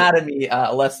 No anatomy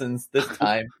lessons this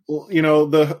time. Well,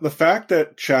 the fact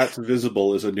that chat's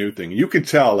visible is a new thing. You can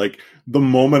tell, the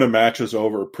moment a match is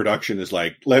over, production is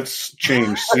let's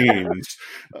change scenes,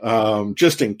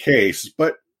 just in case.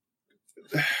 But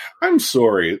I'm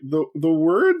sorry, the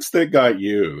words that got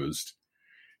used,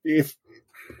 if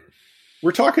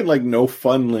we're talking no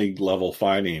fun league level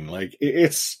fighting,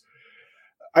 it's.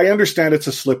 I understand it's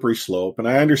a slippery slope, and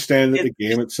I understand that the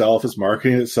game itself is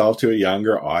marketing itself to a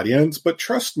younger audience, but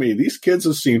trust me, these kids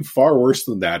have seen far worse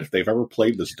than that if they've ever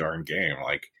played this darn game.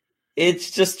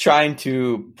 It's just trying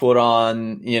to put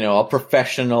on, a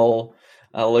professional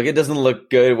look. It doesn't look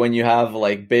good when you have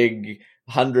big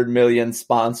 100 million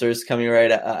sponsors coming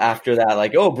right after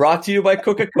that. Brought to you by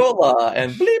Coca-Cola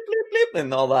and bleep, bleep, bleep.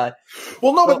 and all that.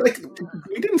 Well, no, but like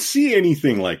we didn't see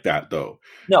anything like that though.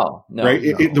 No, right?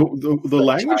 No. The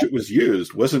language that was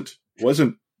used wasn't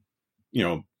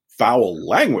foul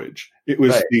language. It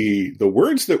was the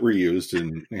words that were used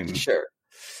in sure.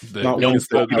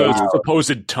 The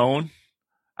supposed tone.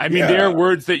 I mean, they are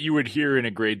words that you would hear in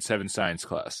a grade 7 science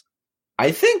class.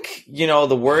 I think,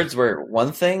 the words were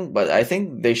one thing, but I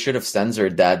think they should have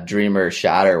censored that Dreamer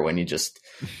Shatter when he just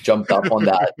jumped up on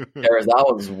that.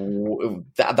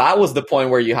 That was the point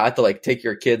where you had to like take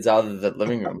your kids out of the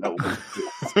living room. That was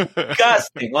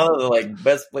disgusting. One of the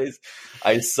best plays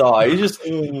I saw.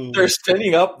 They're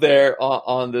standing up there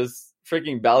on this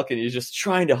freaking balcony. He's just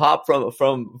trying to hop from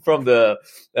the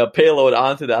payload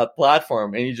onto that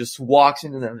platform, and he just walks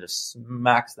into them and just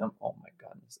smacks them. Oh my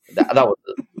goodness, that was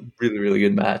a really, really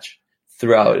good match.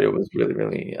 Throughout, it was really,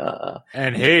 really.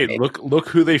 And hey, look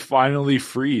who they finally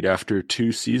freed after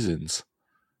 2 seasons.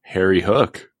 Harry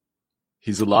Hook.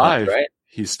 He's alive. Right.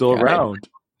 He's still around.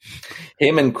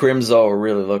 Him and Crimzo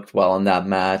really looked well in that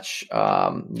match.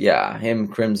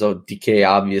 Him, Crimzo, DK,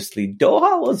 obviously.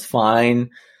 Doha was fine.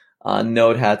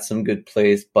 Node had some good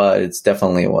plays, but it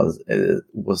definitely was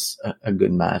a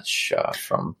good match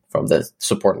from the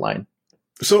support line.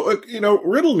 So,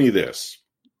 riddle me this.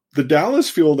 The Dallas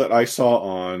Fuel that I saw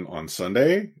on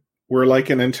Sunday were like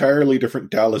an entirely different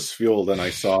Dallas Fuel than I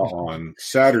saw on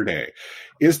Saturday.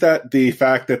 Is that the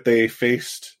fact that they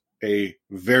faced a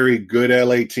very good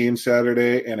LA team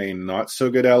Saturday and a not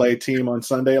so good LA team on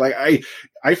Sunday? Like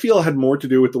I feel it had more to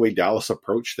do with the way Dallas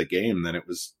approached the game than it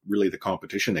was really the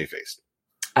competition they faced.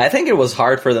 I think it was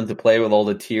hard for them to play with all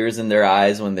the tears in their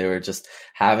eyes when they were just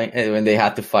when they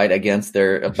had to fight against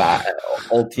their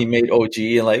old teammate OG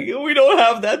and we don't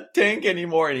have that tank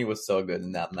anymore. And he was so good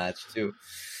in that match too.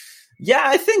 Yeah,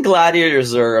 I think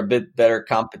Gladiators are a bit better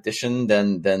competition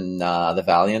than the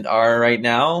Valiant are right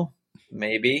now.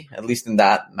 Maybe, at least in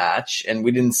that match. And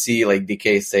we didn't see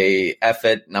DK say, F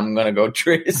it, and I'm going to go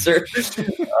Tracer.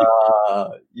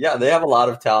 They have a lot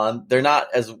of talent. They're not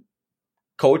as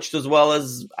coached as well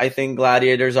as I think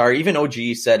Gladiators are. Even OG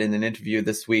said in an interview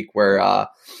this week where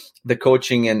the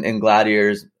coaching in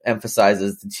Gladiators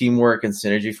emphasizes the teamwork and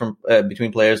synergy from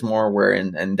between players more, where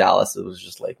in Dallas it was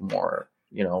just more,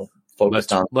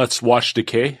 focused on. Let's watch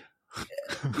Decay.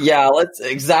 Yeah,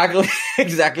 exactly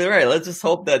right. Let's just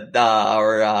hope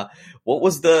that what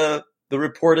was the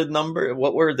reported number?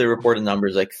 What were the reported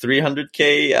numbers? Like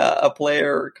 $300K a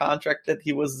player contract that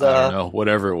he was. I don't know,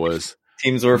 whatever it was.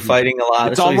 Teams were fighting a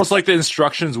lot. It's almost like the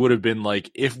instructions would have been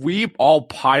like, if we all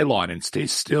pylon and stay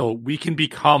still, we can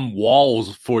become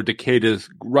walls for Decay to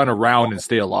run around and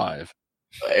stay alive.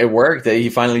 It worked.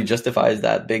 He finally justifies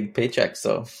that big paycheck.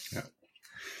 So.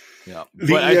 Yeah.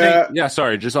 But I think,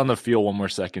 sorry, just on the field one more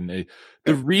second.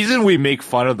 The reason we make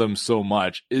fun of them so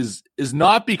much is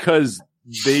not because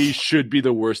they should be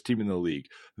the worst team in the league.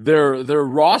 Their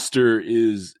roster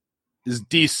is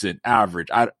decent, average.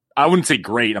 I wouldn't say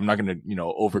great. I'm not going to,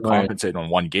 overcompensate on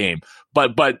one game,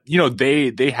 but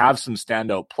they have some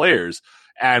standout players.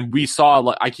 And we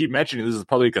saw, I keep mentioning, this is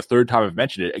probably the third time I've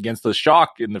mentioned it, against the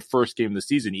Shock in the first game of the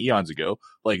season eons ago.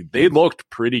 They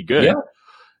looked pretty good. Yeah.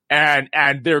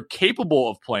 And they're capable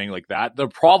of playing like that. The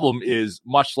problem is,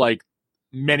 much like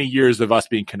many years of us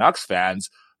being Canucks fans,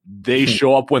 they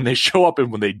show up when they show up,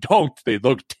 and when they don't, they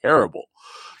look terrible.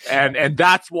 And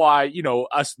that's why,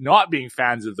 us not being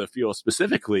fans of the field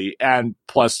specifically, and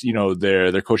plus,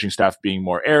 their coaching staff being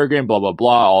more arrogant, blah, blah,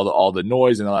 blah, all the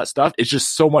noise and all that stuff. It's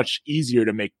just so much easier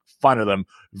to make fun of them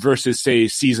versus, say,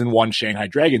 season 1 Shanghai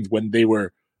Dragons, when they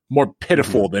were more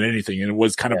pitiful than anything. And it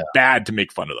was kind of bad to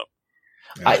make fun of them.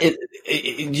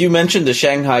 You mentioned the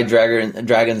Shanghai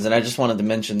Dragons, and I just wanted to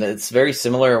mention that it's very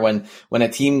similar when a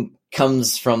team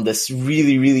comes from this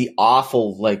really, really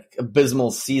awful,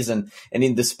 abysmal season.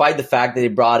 And despite the fact that they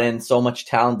brought in so much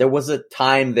talent, there was a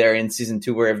time there in season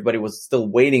 2 where everybody was still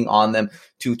waiting on them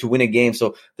to win a game.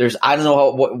 So there's, I don't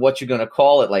know what you're going to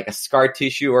call it, like a scar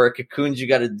tissue or a cocoon. You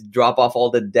got to drop off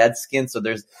all the dead skin. So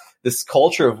there's this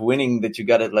culture of winning that you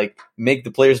got to make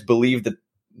the players believe that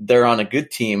they're on a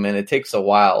good team, and it takes a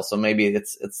while. So maybe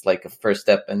it's like a first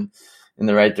step in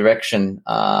the right direction.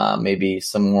 Maybe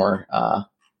some more,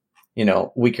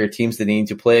 weaker teams that they need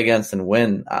to play against and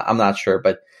win. I'm not sure,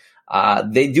 but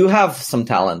they do have some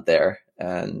talent there,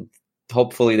 and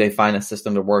hopefully they find a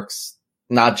system that works,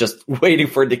 not just waiting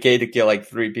for Decay to kill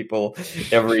 3 people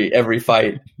every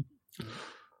fight.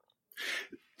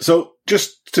 So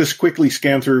just to quickly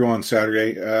scan through on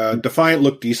Saturday, Defiant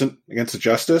looked decent against the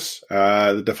Justice.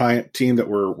 The Defiant team that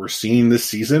we're seeing this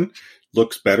season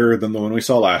looks better than the one we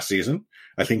saw last season.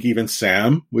 I think even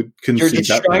Sam would You're concede just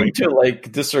that trying point. to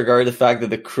like disregard the fact that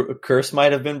the curse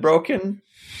might have been broken.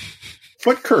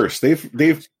 What curse? They've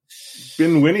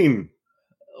been winning.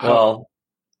 Well,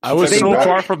 I was They so got-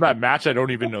 far from that match, I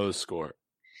don't even know the score.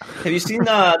 have you seen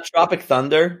Tropic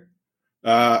Thunder?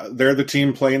 They're the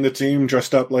team playing the team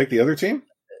dressed up like the other team.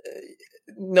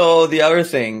 No, the other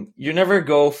thing, you never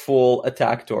go full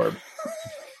attack torb.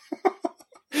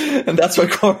 And that's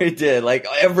what Corey did. Like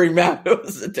every map it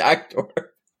was attack torb.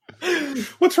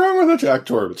 What's wrong with Attack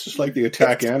Torb? It's just like the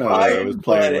Attack Anna that I was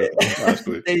playing with last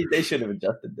week. They should have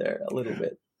adjusted there a little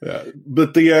bit. Yeah.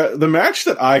 But the match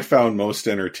that I found most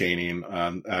entertaining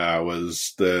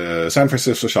was the San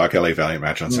Francisco Shock LA Valiant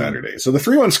match on Saturday. So the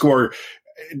 3-1 score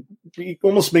it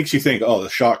almost makes you think, oh, the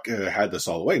Shock had this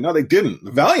all the way. No, they didn't.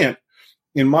 The Valiant,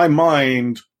 in my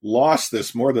mind, lost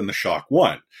this more than the Shock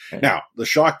won. Okay. Now, the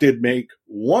Shock did make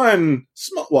one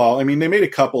small, well, I mean, they made a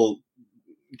couple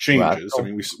changes. Rascal. I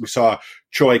mean, we saw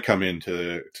Choi come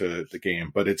into the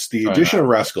game, but it's the addition of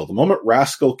Rascal. The moment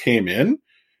Rascal came in,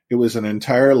 it was an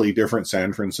entirely different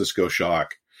San Francisco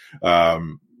Shock.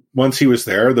 Once he was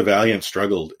there, the Valiant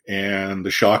struggled, and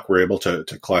the Shock were able to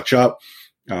clutch up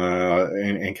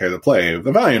and carry the play.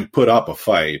 The Valiant put up a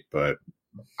fight, but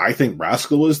I think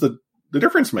Rascal was the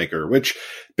difference maker, which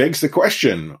begs the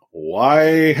question,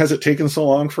 why has it taken so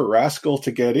long for Rascal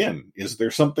to get in? Is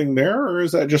there something there, or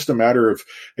is that just a matter of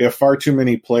they have far too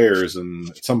many players, and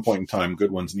at some point in time,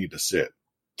 good ones need to sit?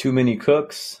 Too many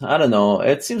cooks. I don't know.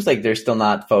 It seems like they're still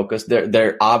not focused.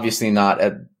 They're obviously not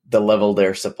at the level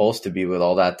they're supposed to be with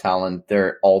all that talent.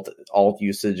 Their alt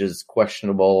usage is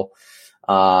questionable.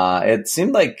 It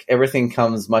seemed like everything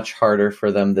comes much harder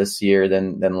for them this year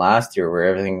than last year, where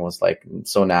everything was like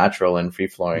so natural and free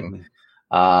flowing.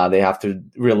 They have to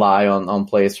rely on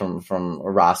plays from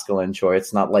Rascal and Choi.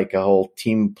 It's not like a whole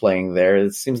team playing there.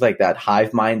 It seems like that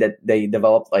hive mind that they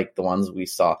developed, like the ones we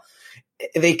saw.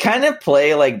 They kind of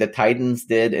play like the Titans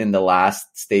did in the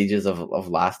last stages of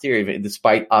last year, even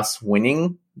despite us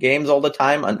winning games all the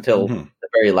time until the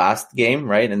very last game,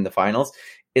 right, in the finals.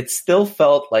 It still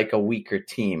felt like a weaker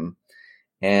team.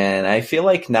 And I feel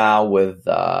like now with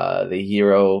the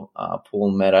hero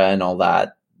pool meta and all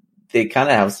that, they kind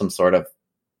of have some sort of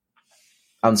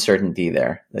uncertainty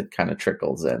there that kind of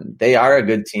trickles in. They are a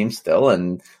good team still,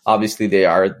 and obviously they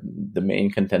are the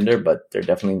main contender, but they're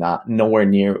definitely nowhere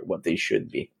near what they should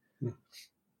be.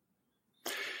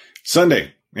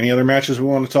 Sunday, any other matches we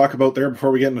want to talk about there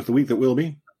before we get into the week that will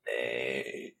be?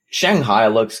 Shanghai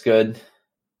looks good.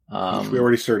 Which we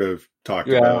already sort of talked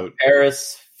about.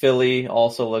 Paris, Philly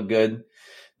also look good.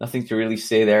 Nothing to really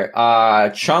say there.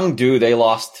 Chengdu, they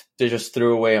lost. They just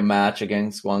threw away a match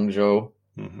against Guangzhou.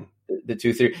 The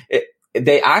 2-3.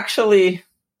 They actually...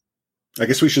 I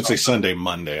guess we should say Sunday,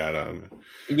 Monday. I don't know.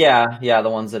 Yeah, the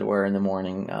ones that were in the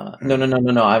morning.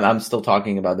 No. I'm still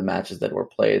talking about the matches that were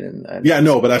played. But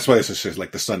that's why it's just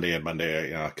like the Sunday and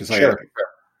Monday. Because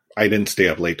I didn't stay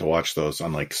up late to watch those,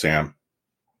 unlike Sam.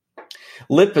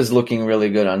 Lip is looking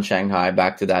really good on Shanghai.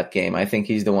 Back to that game, I think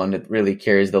he's the one that really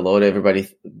carries the load. Everybody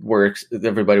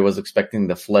was expecting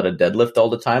the flooded deadlift all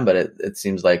the time, but it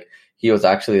seems like he was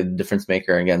actually a difference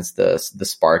maker against the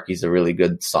Spark. He's a really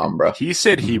good Sombra. He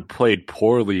said he played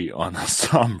poorly on the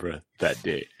Sombra that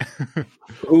day.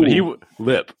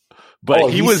 But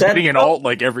he was getting an ult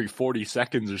like every 40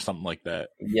 seconds or something like that.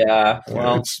 Yeah,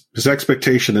 well, his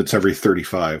expectation, it's every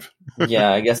 35.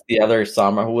 Yeah, I guess the other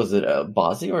Sombra, who was it,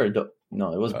 Bazzi or...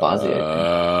 No, it was Bazzi.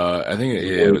 I think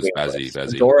it was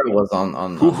Bazzi. Dora was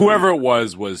on whoever it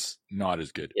was not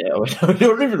as good. Yeah, I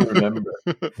don't even remember.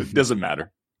 It doesn't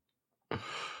matter.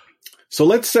 So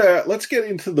let's get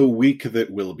into the week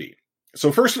that will be.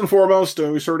 So first and foremost,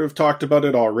 we sort of talked about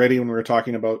it already when we were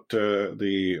talking about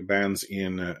the bans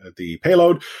in the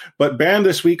payload. But banned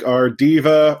this week are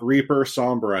D.Va, Reaper,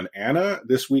 Sombra, and Anna.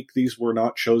 This week, these were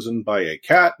not chosen by a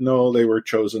cat. No, they were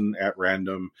chosen at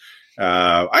random.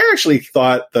 I actually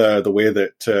thought the way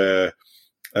that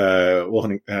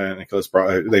Nicholas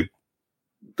brought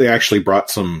they actually brought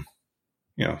some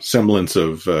semblance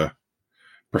of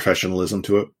professionalism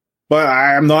to it. But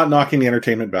I'm not knocking the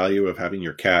entertainment value of having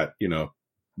your cat,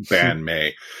 ban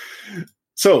May.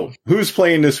 So, who's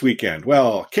playing this weekend?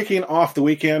 Well, kicking off the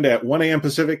weekend at 1 a.m.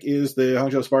 Pacific is the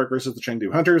Hangzhou Spark versus the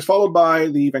Chengdu Hunters, followed by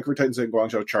the Vancouver Titans and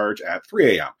Guangzhou Charge at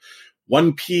 3 a.m.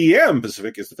 1 p.m.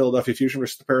 Pacific is the Philadelphia Fusion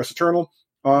versus the Paris Eternal.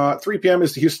 3 p.m.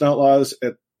 is the Houston Outlaws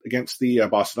against the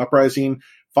Boston Uprising.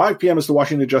 5 p.m. is the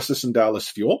Washington Justice and Dallas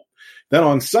Fuel. Then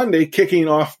on Sunday, kicking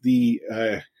off the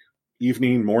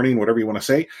evening, morning, whatever you want to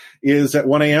say, is at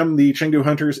 1 a.m. the Chengdu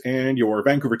Hunters and your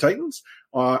Vancouver Titans.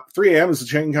 3 a.m. is the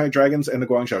Shanghai Dragons and the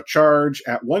Guangzhou Charge.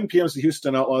 At 1 p.m. is the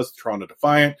Houston Outlaws, the Toronto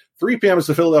Defiant. 3 p.m. is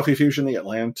the Philadelphia Fusion, the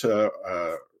Atlanta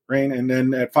Reign. And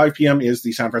then at 5 p.m. is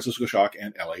the San Francisco Shock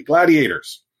and LA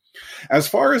Gladiators. As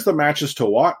far as the matches to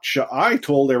watch, I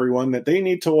told everyone that they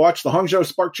need to watch the Hangzhou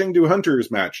Spark Chengdu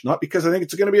Hunters match. Not because I think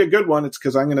it's going to be a good one. It's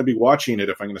because I'm going to be watching it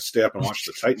if I'm going to stay up and watch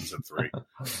the Titans at 3.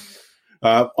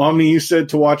 Omni, you said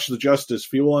to watch the Justice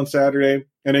Fuel on Saturday.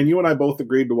 And then you and I both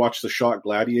agreed to watch the Shock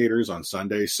Gladiators on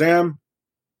Sunday. Sam,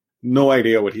 no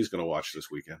idea what he's going to watch this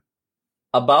weekend.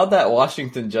 About that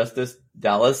Washington Justice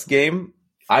Dallas game,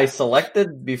 I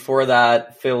selected before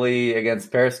that Philly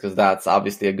against Paris because that's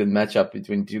obviously a good matchup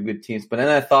between two good teams. But then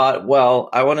I thought, well,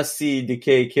 I want to see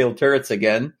Decay kill turrets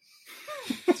again.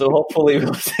 So hopefully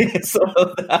we'll see some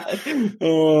of that.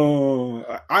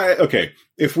 Okay.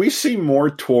 If we see more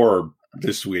Torb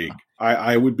this week,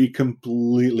 I would be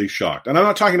completely shocked. And I'm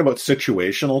not talking about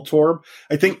situational Torb.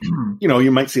 I think,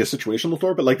 you might see a situational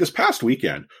Torb, but like this past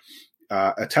weekend,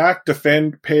 attack,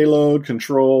 defend, payload,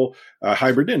 control,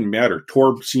 hybrid didn't matter.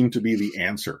 Torb seemed to be the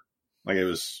answer. Like it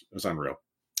was unreal.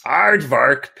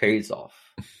 Aardvark pays off.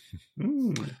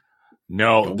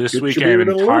 No, this week I'm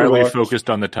entirely focused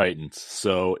on the Titans.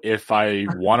 So if I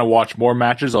want to watch more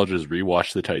matches, I'll just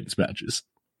rewatch the Titans matches.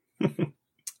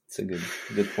 It's a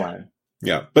good plan.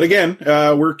 Yeah. But again,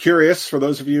 we're curious for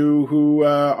those of you who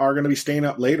are going to be staying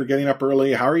up late or getting up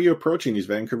early. How are you approaching these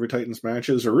Vancouver Titans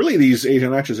matches or really these Asian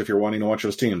matches if you're wanting to watch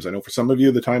those teams? I know for some of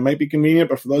you, the time might be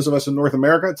convenient, but for those of us in North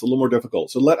America, it's a little more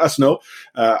difficult. So let us know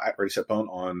at Ready Set Bone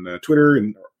on Twitter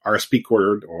and RSP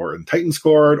Cord or in Titans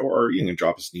Cord, or you can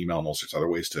drop us an email and all sorts of other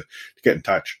ways to get in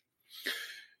touch.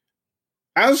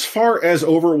 As far as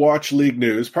Overwatch League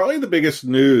news, probably the biggest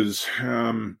news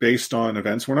based on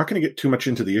events, we're not going to get too much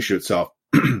into the issue itself,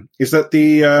 is that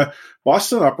the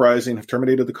Boston Uprising have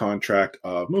terminated the contract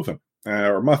of Muffin.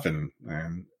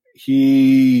 And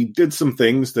he did some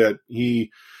things that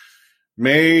he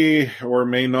may or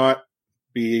may not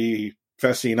be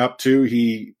fessing up to.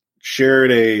 He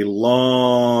shared a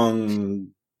long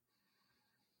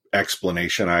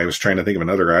explanation. I was trying to think of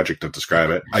another adjective to describe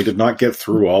it. I did not get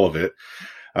through all of it.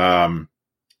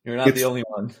 You're not the only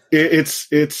one.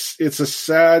 It's a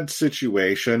sad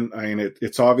situation. I mean,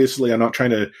 it's obviously, I'm not trying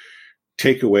to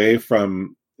take away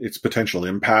from its potential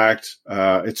impact.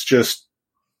 It's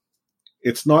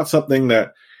not something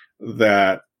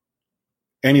that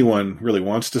anyone really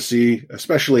wants to see,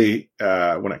 especially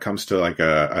when it comes to like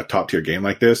a top tier game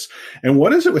like this. And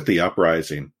what is it with the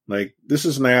Uprising? Like, this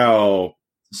is now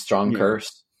strong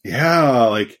curse. Yeah,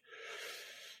 like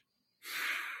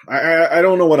I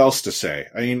don't know what else to say.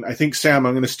 I mean, I think, Sam,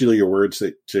 I'm going to steal your words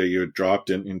that you had dropped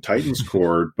in Titans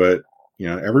Cord, but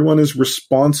everyone is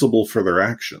responsible for their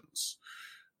actions.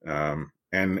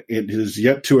 And it has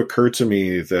yet to occur to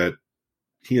me that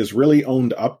he has really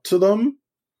owned up to them.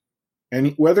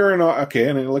 And whether or not,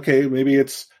 maybe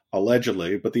it's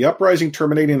allegedly, but the Uprising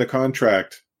terminating the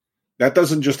contract, that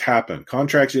doesn't just happen.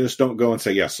 Contracts, you just don't go and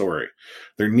say, yeah, sorry.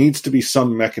 There needs to be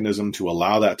some mechanism to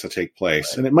allow that to take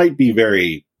place. Right. And it might be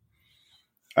very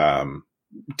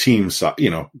team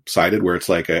sided, where it's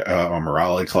like a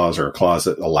morality clause or a clause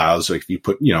that allows, like, if you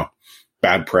put,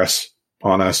 bad press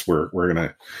on us, we're going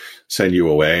to send you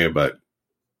away. But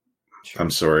sure.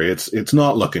 I'm sorry, it's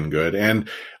not looking good. And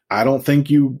I don't think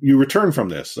you return from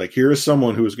this. Like, here is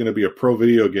someone who is going to be a pro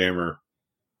video gamer.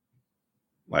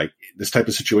 Like, this type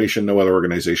of situation, no other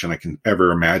organization I can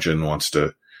ever imagine wants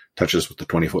to touch us with the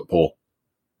 20-foot pole.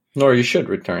 Nor you should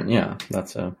return. Yeah,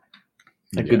 that's a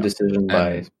good decision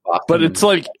by Boston. But it's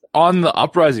like, on the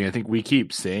Uprising, I think we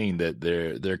keep saying that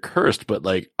they're cursed, but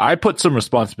like, I put some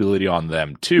responsibility on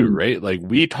them too, right? Like,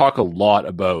 we talk a lot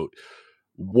about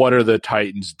what are the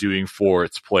Titans doing for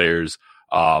its players.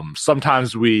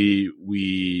 Sometimes we're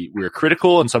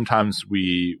critical, and sometimes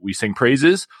we sing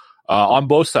praises on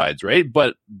both sides, right?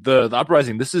 But the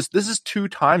Uprising, this is 2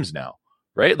 times now,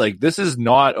 right? Like, this is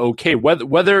not okay.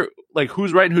 Whether like,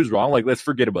 who's right and who's wrong, like, let's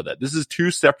forget about that. This is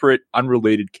 2 separate,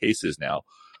 unrelated cases now.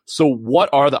 So what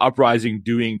are the Uprising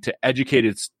doing to educate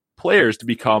its players to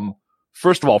become,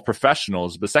 first of all,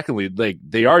 professionals, but secondly, like,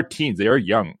 they are teens, they are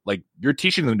young. Like, you're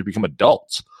teaching them to become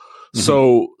adults.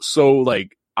 Mm-hmm. So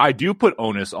like, I do put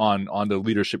onus on the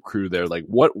leadership crew there. Like,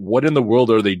 what in the world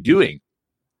are they doing?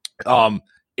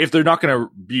 If they're not going to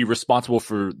be responsible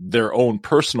for their own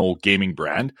personal gaming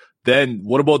brand, then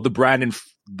what about the brand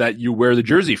that you wear the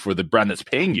jersey for, the brand that's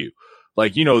paying you?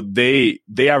 like, you know, they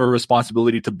have a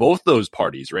responsibility to both those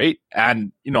parties, right?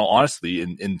 And, you know, honestly,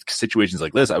 in situations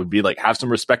like this, I would be like, have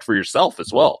some respect for yourself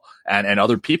as well, and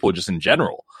other people just in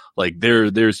general. Like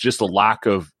there's just a lack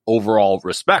of overall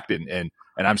respect, and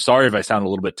I'm sorry if I sound a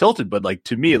little bit tilted, but like,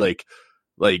 to me, like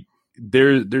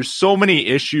there's so many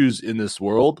issues in this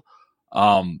world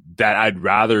that I'd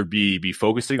rather be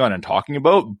focusing on and talking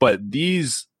about, but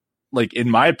these, like, in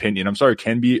my opinion, I'm sorry,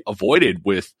 can be avoided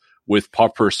with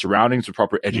proper surroundings, with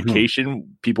proper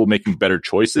education, people making better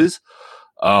choices.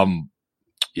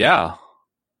 Yeah.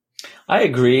 I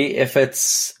agree. If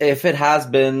it has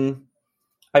been,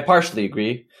 I partially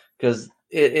agree, because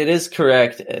it is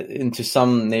correct into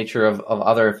some nature of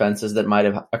other offenses that might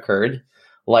have occurred,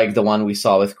 like the one we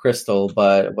saw with Crystal.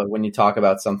 But when you talk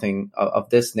about something of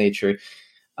this nature,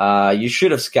 you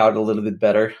should have scouted a little bit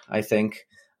better, I think.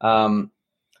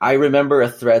 I remember a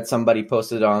thread somebody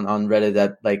posted on Reddit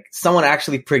that, like, someone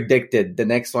actually predicted the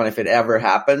next one, if it ever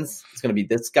happens, it's going to be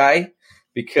this guy,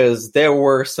 because there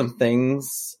were some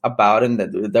things about him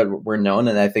that were known,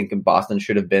 and I think in Boston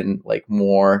should have been like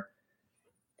more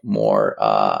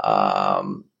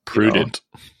prudent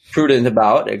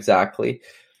about, exactly.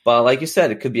 But like you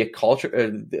said, it could be a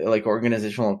culture, like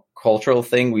organizational cultural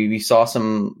thing. We saw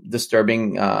some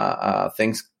disturbing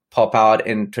things pop out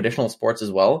in traditional sports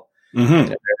as well. Mm-hmm.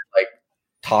 Like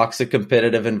toxic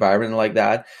competitive environment like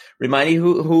that. Remind me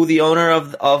who the owner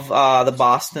of the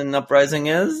Boston Uprising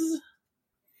is?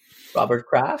 Robert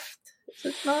Kraft, is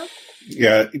it not?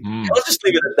 Yeah. Let's just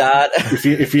leave it at that.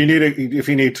 if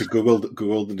you need to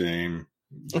Google the name,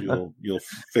 you'll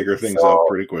figure things out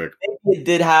pretty quick. Maybe it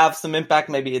did have some impact,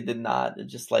 maybe it did not.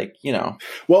 It's just like, you know.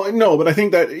 Well, no, but I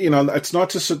think that, you know, it's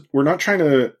not we're not trying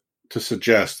to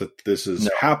suggest that this is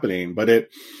happening, but it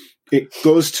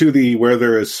goes to where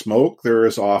there is smoke, there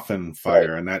is often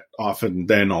fire. Right. And that often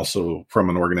then also, from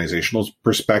an organizational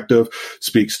perspective,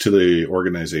 speaks to the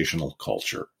organizational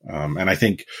culture. And I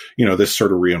think, you know, this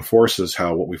sort of reinforces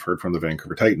what we've heard from the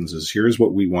Vancouver Titans is, here's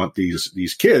what we want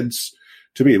these kids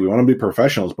to be. We want them to be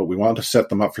professionals, but we want to set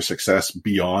them up for success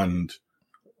beyond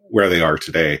where they are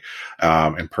today,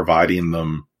 and providing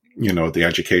them, you know, the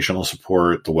educational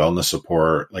support, the wellness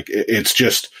support. Like, it's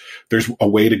just, there's a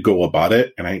way to go about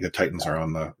it. And I think the Titans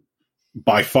are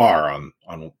by far on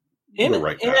the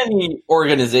right path. In any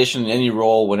organization, in any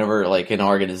role, whenever like an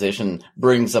organization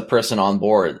brings a person on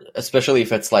board, especially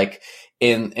if it's like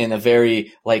in a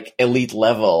very like elite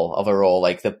level of a role,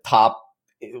 like the top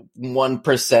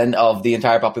 1% of the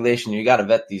entire population, you got to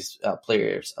vet these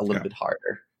players a little bit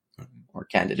harder. Or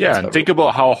candidates. Yeah, and think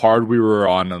about how hard we were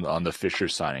on the Fisher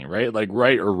signing, right? Like,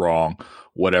 right or wrong,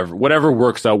 whatever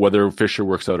works out, whether Fisher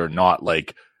works out or not,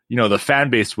 like, you know, the fan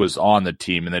base was on the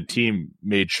team, and the team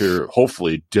made sure,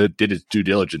 hopefully, did its due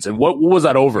diligence. And what was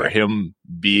that over? Him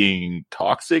being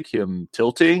toxic, him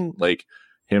tilting, like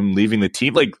him leaving the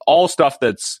team, like all stuff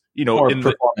that's, you know, more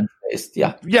performance-based,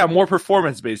 yeah, more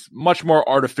performance-based, much more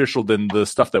artificial than the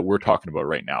stuff that we're talking about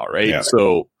right now, right? Yeah.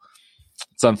 So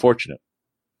it's unfortunate.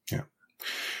 Yeah.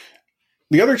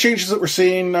 The other changes that we're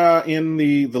seeing in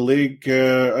the league,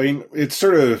 I mean, it's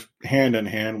sort of hand in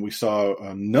hand. We saw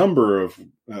a number of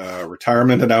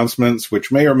retirement announcements,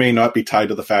 which may or may not be tied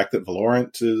to the fact that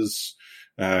Valorant is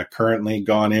currently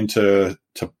gone into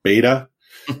beta,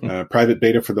 private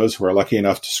beta, for those who are lucky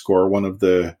enough to score one of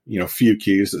the, you know, few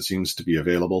keys that seems to be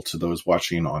available to those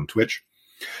watching on Twitch.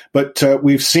 But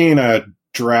we've seen a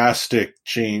drastic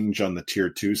change on the tier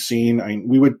 2 scene. I mean,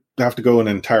 we would have to go an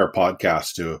entire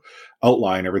podcast to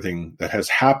outline everything that has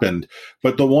happened.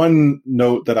 But the one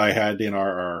note that I had in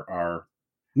our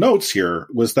notes here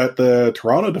was that the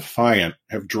Toronto Defiant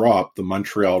have dropped the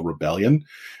Montreal Rebellion.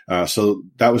 So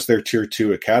that was their tier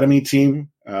 2 academy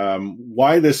team.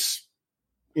 Why this,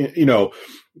 you know,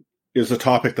 is a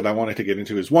topic that I wanted to get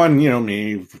into is, one, you know,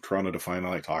 me, Toronto Defiant, I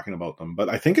like talking about them, but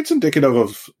I think it's indicative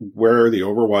of where the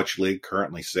Overwatch League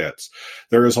currently sits.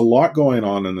 There is a lot going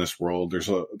on in this world.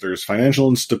 There's financial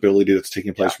instability that's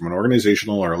taking place from an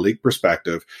organizational or a league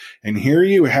perspective. And here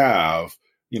you have,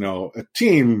 you know, a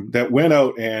team that went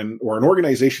out or an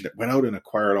organization that went out and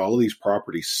acquired all of these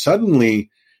properties, suddenly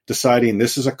deciding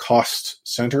this is a cost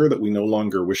center that we no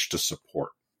longer wish to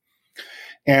support.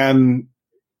 And,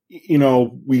 you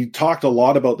know, we talked a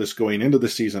lot about this going into the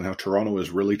season, how Toronto is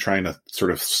really trying to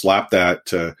sort of slap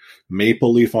that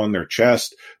maple leaf on their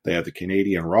chest. They had the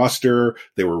Canadian roster.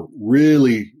 They were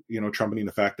really, you know, trumpeting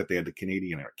the fact that they had the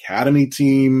Canadian Academy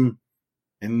team.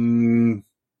 And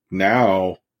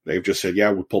now they've just said,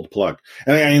 yeah, we pulled the plug.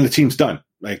 And I mean, the team's done.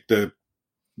 Like the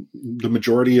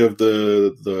majority of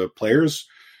the players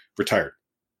retired.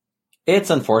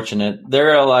 It's unfortunate.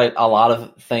 There are like a lot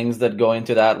of things that go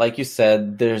into that. Like you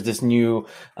said, there's this new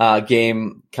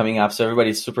game coming up, so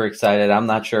everybody's super excited. I'm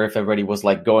not sure if everybody was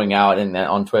like going out and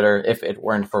on Twitter if it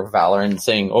weren't for Valorant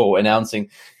saying, announcing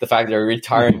the fact they're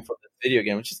retiring from the video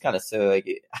game, which is kind of silly.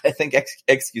 Like I think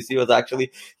XQC was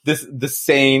actually the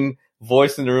sane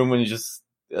voice in the room when you just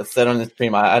said on the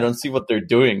stream, I don't see what they're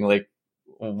doing. Like,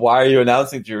 why are you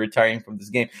announcing that you're retiring from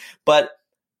this game? But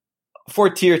for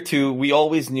Tier 2, we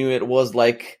always knew it was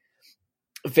like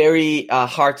very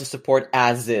hard to support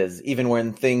as is, even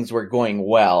when things were going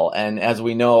well. And as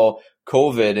we know,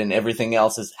 COVID and everything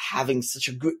else is having such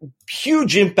a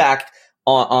huge impact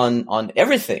on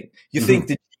everything. You think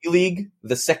the G League,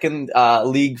 the second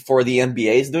league for the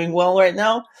NBA, is doing well right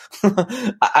now?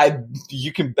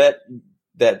 You can bet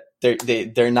that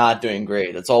they're not doing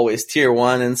great. It's always Tier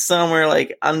 1, and somewhere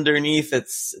like underneath,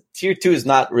 it's Tier 2 is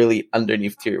not really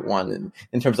underneath Tier 1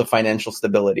 in terms of financial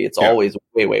stability. It's always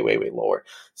way lower.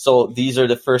 So these are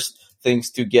the first things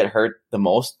to get hurt the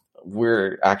most.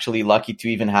 We're actually lucky to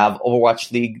even have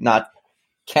Overwatch League not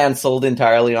canceled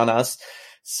entirely on us.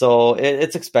 So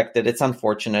it's expected. It's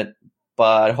unfortunate,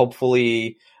 but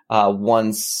hopefully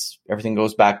once everything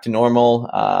goes back to normal,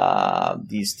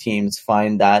 these teams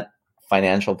find that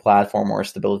financial platform or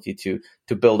stability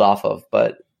to build off of.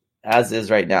 But as is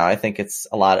right now, I think it's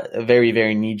very,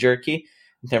 very knee jerky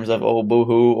in terms of,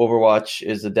 boohoo, Overwatch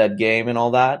is a dead game and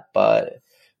all that. But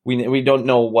we don't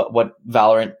know what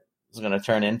Valorant is going to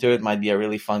turn into. It might be a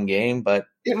really fun game, but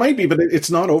it might be, but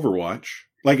it's not Overwatch.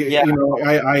 Like,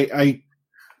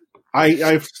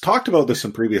 I've talked about this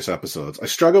in previous episodes. I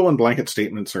struggle when blanket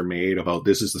statements are made about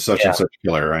this is the such and such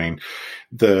killer. I mean,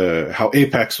 how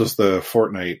Apex was the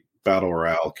Fortnite Battle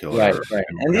Royale killer. Right.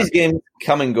 And these games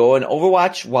come and go. And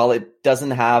Overwatch, while it doesn't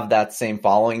have that same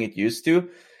following it used to,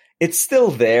 it's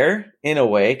still there in a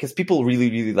way because people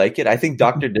really, really like it. I think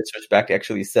Dr. Disrespect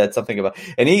actually said something about,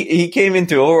 and he came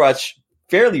into Overwatch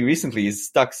fairly recently. He's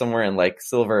stuck somewhere in like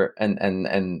silver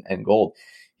and gold.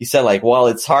 He said like, well,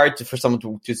 it's hard for someone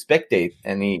to spectate,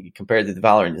 and he compared it to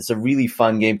Valorant. It's a really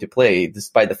fun game to play,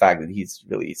 despite the fact that he's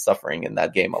really suffering in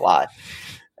that game a lot.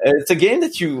 It's a game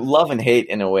that you love and hate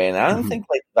in a way, and I don't think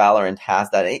like Valorant has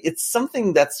that. It's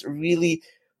something that's really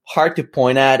hard to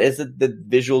point at. Is it the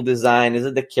visual design? Is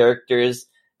it the characters?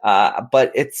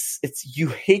 But it's you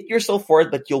hate yourself for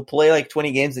it, but you'll play like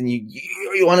 20 games and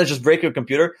you want to just break your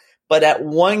computer. But at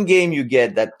one game you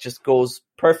get that just goes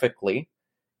perfectly,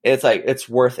 it's like it's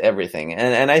worth everything.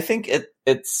 And I think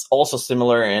it's also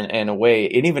similar in a way,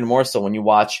 and even more so when you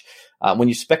watch when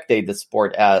you spectate the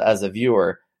sport as a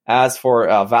viewer. As for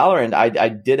Valorant, I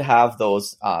did have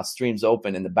those streams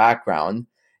open in the background,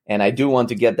 and I do want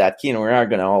to get that key, and we're not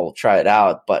going to all try it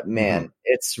out. But man,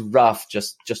 it's rough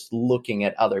just looking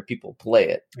at other people play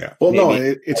it. Yeah. Well,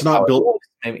 it's not built.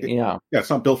 It's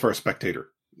not built for a spectator.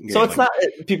 So it's not.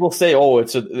 People say,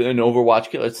 it's an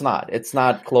Overwatch killer. It's not. It's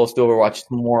not close to Overwatch.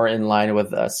 It's more in line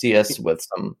with CS with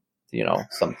some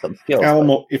some skills.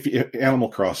 Animal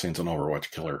Crossing's an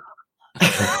Overwatch killer.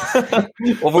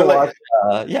 Overwatch,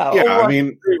 Overwatch, I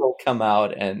mean, will come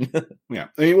out and and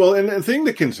the thing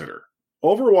to consider,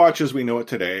 Overwatch as we know it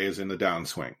today is in the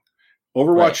downswing.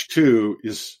 Overwatch 2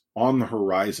 is on the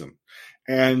horizon,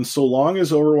 and so long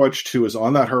as Overwatch 2 is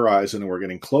on that horizon and we're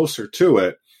getting closer to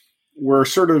it, we're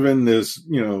sort of in this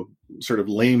sort of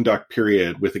lame duck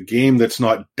period with a game that's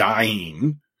not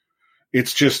dying.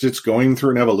 It's going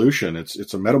through an evolution.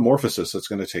 It's a metamorphosis that's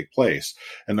going to take place.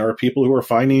 And there are people who are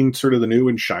finding sort of the new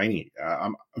and shiny.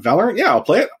 Valorant, I'll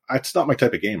play it. It's not my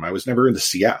type of game. I was never into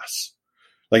CS.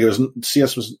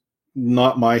 CS was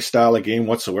not my style of game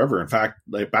whatsoever. In fact,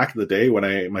 like back in the day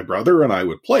when my brother and I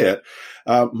would play it,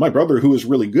 my brother, who was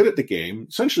really good at the game,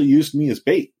 essentially used me as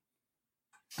bait.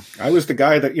 I was the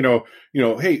guy that,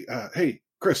 hey,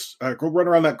 Chris, go run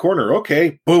around that corner.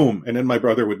 Okay, boom. And then my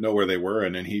brother would know where they were,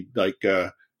 and then he'd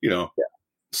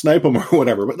snipe them or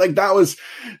whatever. But like that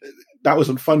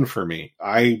wasn't fun for me.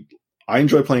 I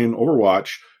enjoy playing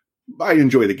Overwatch. I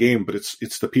enjoy the game, but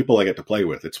it's the people I get to play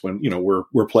with. It's when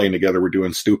we're playing together, we're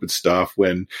doing stupid stuff.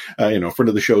 When friend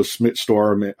of the show Smit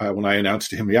Storm, when I announced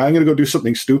to him, I'm going to go do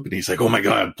something stupid, he's like, oh my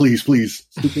god, please,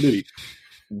 stupidity.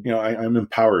 I'm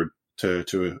empowered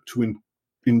to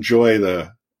enjoy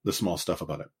the small stuff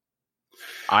about it.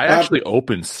 I actually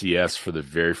opened CS for the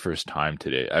very first time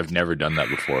today. I've never done that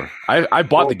before. I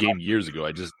bought the game years ago.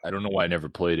 I don't know why I never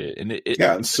played it.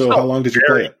 And so how long did you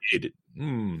play it?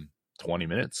 20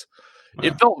 minutes. Wow.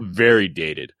 It felt very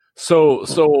dated.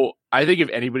 So I think if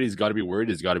anybody's got to be worried,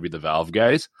 it's got to be the Valve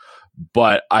guys.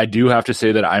 But I do have to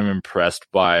say that I'm impressed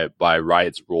by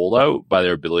Riot's rollout, by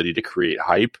their ability to create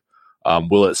hype.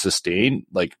 Will it sustain?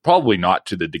 Like, probably not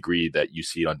to the degree that you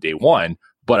see it on day one,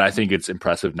 but I think it's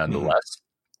impressive nonetheless.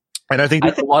 And I think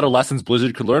there's a lot of lessons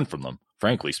Blizzard could learn from them,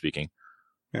 frankly speaking.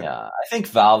 Yeah, I think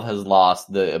Valve has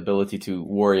lost the ability to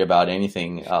worry about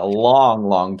anything a long,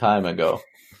 long time ago.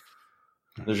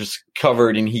 They're just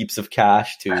covered in heaps of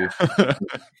cash to.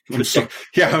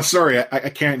 I'm sorry, I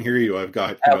can't hear you. I've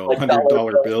got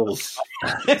 $100 bills.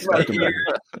 Right here.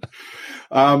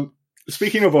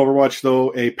 Speaking of Overwatch,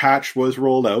 though, a patch was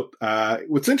rolled out.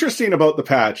 What's interesting about the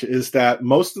patch is that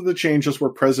most of the changes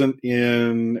were present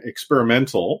in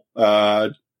experimental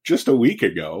just a week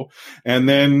ago, and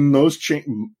then most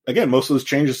of those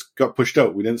changes got pushed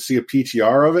out. We didn't see a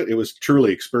PTR of it. It was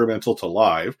truly experimental to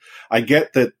live. I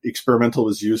get that experimental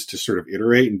was used to sort of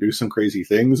iterate and do some crazy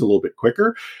things a little bit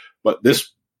quicker, but this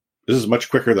is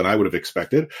much quicker than I would have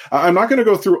expected. I'm not going to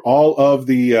go through all of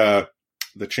the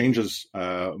changes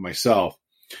myself,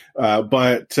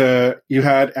 but you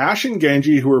had Ashe and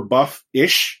Genji who were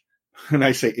buff-ish. And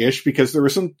I say ish because there were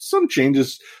some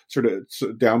changes sort of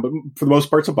down, but for the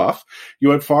most part, it's a buff. You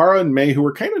had Pharah and Mei who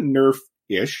were kind of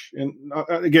nerf-ish. And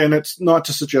again, it's not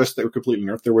to suggest they were completely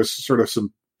nerfed. There was sort of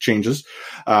some changes.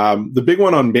 The big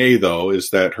one on Mei, though,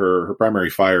 is that her primary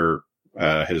fire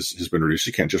has been reduced.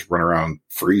 You can't just run around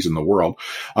freezing the world.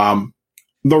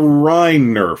 The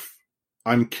Rein nerf,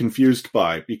 I'm confused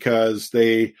by because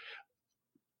they...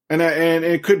 And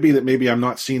it could be that maybe I'm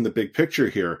not seeing the big picture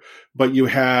here, but you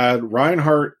had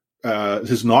Reinhardt,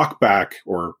 his knockback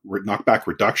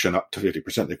reduction up to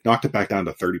 50%. They've knocked it back down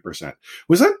to 30%.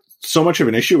 Was that so much of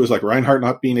an issue? Was like Reinhardt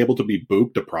not being able to be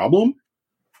booped a problem?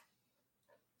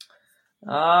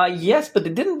 Yes, but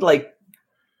it didn't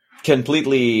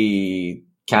completely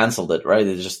canceled it, right?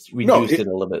 It just reduced it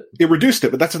a little bit. It reduced it,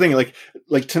 but that's the thing.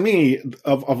 Like to me,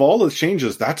 of all the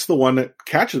changes, that's the one that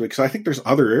catches me because I think there's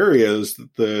other areas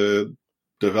that the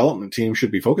development team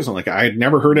should be focused on. Like I had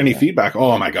never heard any feedback.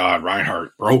 Oh my God,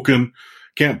 Reinhardt broken.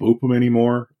 Can't boop him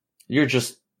anymore. You're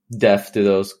just deaf to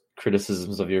those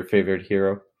criticisms of your favorite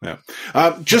hero. Yeah.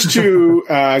 Just to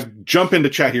jump into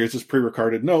chat here, is this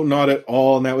pre-recorded? No, not at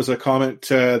all. And that was a comment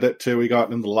that we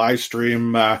got in the live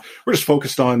stream. We're just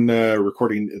focused on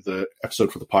recording the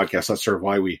episode for the podcast. That's sort of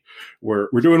why we're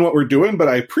doing what we're doing. But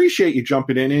I appreciate you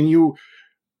jumping in, and you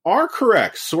are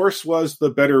correct. Source was the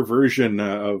better version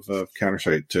of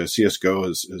Counter-Strike. CS:GO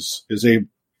it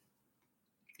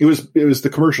was the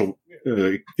commercial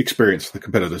experience, the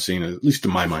competitive scene, at least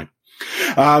in my mind.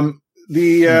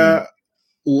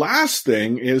 Last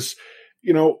thing is,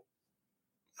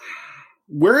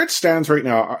 where it stands right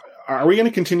now, are we going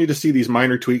to continue to see these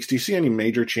minor tweaks? Do you see any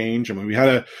major change? I mean, we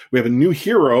have a new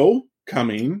hero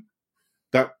coming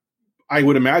that I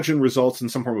would imagine results in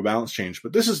some form of balance change,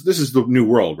 but this is the new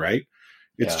world, right?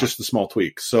 It's just the small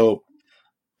tweaks. So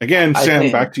again,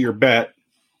 Sam, back to your bet.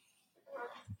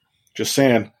 Just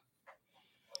saying.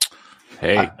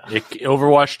 Hey, if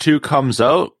Overwatch 2 comes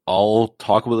out, I'll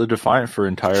talk about the Defiant for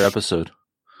an entire episode.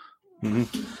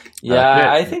 Mm-hmm.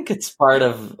 Yeah, I think it's part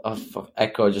of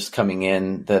Echo just coming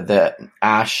in, the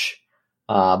Ashe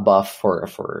buff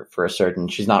for a certain.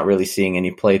 She's not really seeing any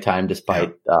playtime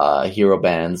despite hero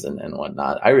bans and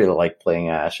whatnot. I really like playing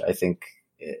Ashe. I think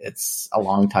it's a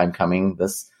long time coming,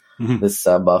 this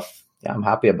buff. Yeah, I'm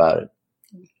happy about it.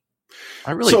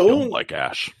 I really don't like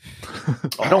Ashe.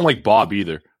 I don't like Bob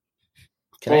either.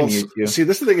 Can I mute you? See,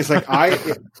 this is the thing. Is like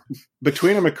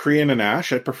between a McCree and an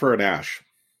Ashe, I prefer an Ashe.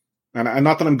 And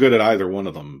not that I'm good at either one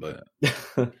of them, but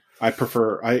I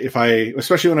prefer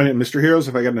especially when I hit Mr. Heroes,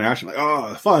 if I get an Ashe, I'm like,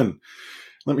 oh, fun.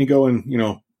 Let me go and,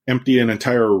 empty an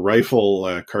entire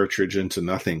rifle cartridge into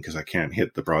nothing because I can't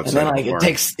hit the broadside. And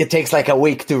then it takes like a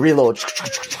week to reload.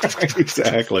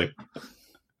 Exactly.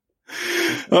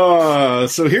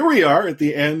 So here we are at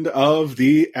the end of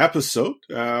the episode.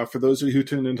 For those of you who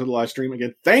tuned into the live stream,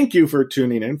 again, thank you for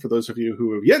tuning in. For those of you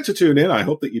who have yet to tune in, I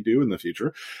hope that you do in the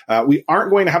future. We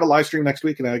aren't going to have a live stream next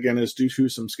week, and again, is due to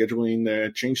some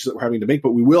scheduling changes that we're having to make,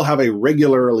 but we will have a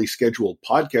regularly scheduled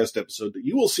podcast episode that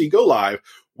you will see go live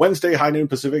Wednesday, high noon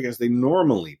Pacific, as they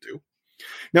normally do.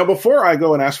 Now, before I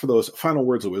go and ask for those final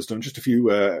words of wisdom, just a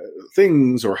few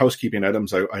things or housekeeping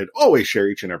items I'd always share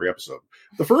each and every episode.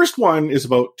 The first one is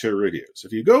about reviews.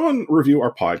 If you go and review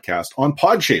our podcast on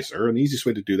Podchaser, and the easiest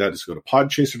way to do that is to go to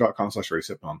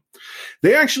podchaser.com/RaceHypnon.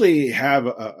 They actually have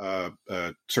a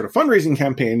sort of fundraising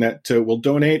campaign that will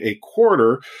donate a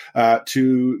quarter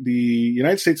to the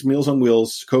United States Meals on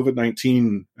Wheels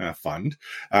COVID-19 fund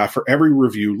for every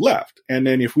review left. And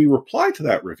then if we reply to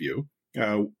that review,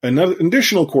 another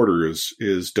additional quarter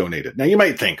is donated. Now you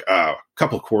might think, a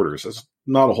couple of quarters is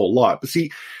not a whole lot, but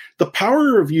see, the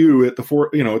power of you at the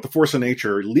Force of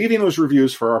Nature, leaving those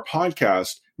reviews for our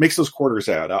podcast makes those quarters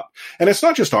add up. And it's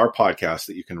not just our podcast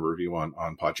that you can review on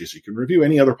Podchaser. You can review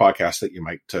any other podcast that you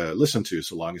might listen to,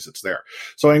 so long as it's there.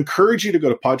 So I encourage you to go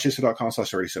to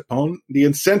podchaser.com/ReadySetPwn. The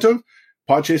incentive,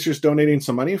 Podchaser's donating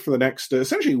some money for the next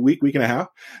essentially week and a half.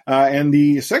 And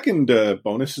the second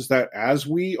bonus is that, as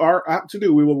we are apt to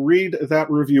do, we will read that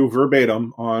review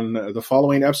verbatim on the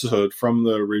following episode from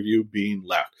the review being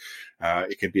left.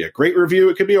 It could be a great review.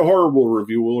 It could be a horrible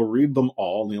review. We'll read them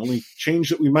all. And the only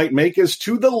change that we might make is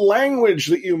to the language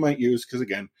that you might use. Because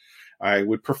again, I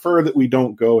would prefer that we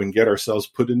don't go and get ourselves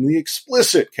put in the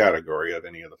explicit category of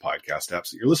any of the podcast apps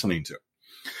that you're listening to.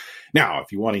 Now,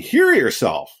 if you want to hear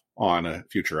yourself on a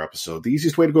future episode, the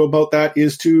easiest way to go about that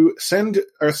is to send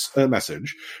us a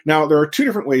message. Now, there are two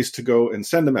different ways to go and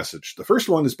send a message. The first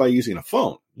one is by using a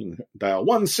phone. You can dial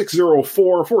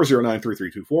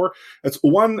 1-604-409-3324. That's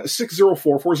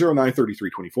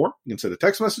 1-604-409-3324. You can send a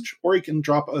text message, or you can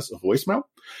drop us a voicemail.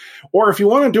 Or if you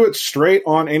want to do it straight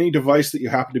on any device that you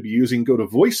happen to be using, go to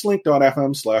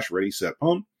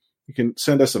voicelink.fm/ReadySetPwn. You can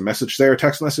send us a message there,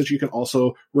 text message. You can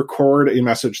also record a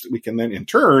message that we can then in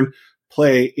turn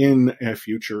play in a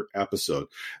future episode.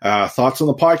 Thoughts on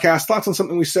the podcast, thoughts on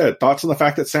something we said, thoughts on the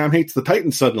fact that Sam hates the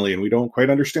Titans suddenly and we don't quite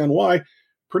understand why.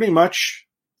 Pretty much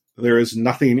there is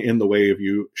nothing in the way of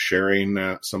you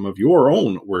sharing some of your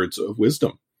own words of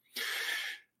wisdom.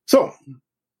 So,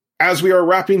 as we are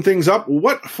wrapping things up,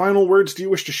 what final words do you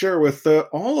wish to share with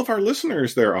all of our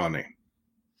listeners there, Ani?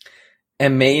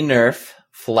 MA Nerf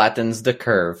flattens the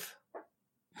curve.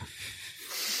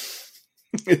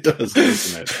 It does,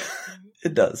 doesn't it?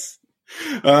 It does.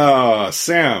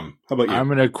 Sam, how about you? I'm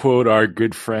going to quote our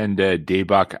good friend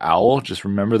Daybach Owl. Just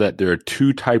remember that there are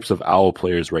two types of owl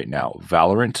players right now,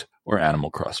 Valorant or Animal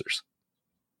Crossers.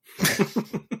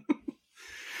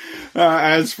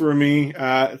 As for me,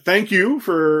 thank you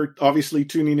for obviously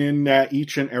tuning in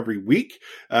each and every week.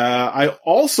 I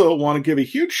also want to give a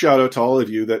huge shout out to all of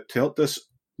you that helped us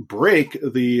break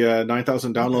the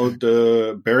 9,000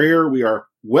 download barrier. We are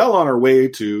well on our way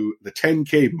to the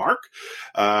 10K mark.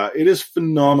 It is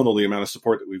phenomenal, the amount of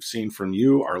support that we've seen from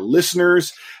you, our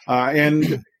listeners.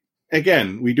 And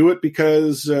again, we do it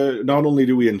because not only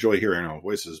do we enjoy hearing our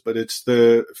voices, but it's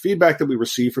the feedback that we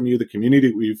receive from you, the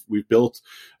community we've built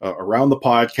around the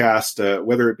podcast,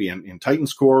 whether it be in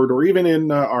Titans Cord or even in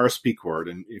RSP Cord.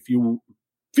 And if you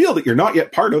feel that you're not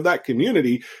yet part of that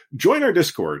community, join our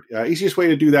Discord. Easiest way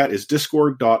to do that is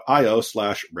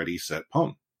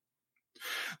discord.io/ReadySetPwn.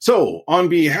 So, on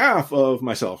behalf of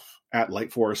myself at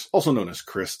Lightforce, also known as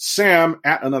Chris, Sam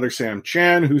at another Sam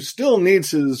Chan, who still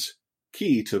needs his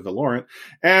key to Valorant,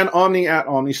 and Omni at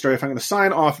OmniStrafe, I'm going to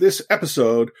sign off this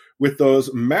episode with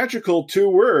those magical two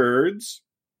words,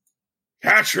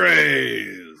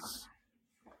 catchphrase.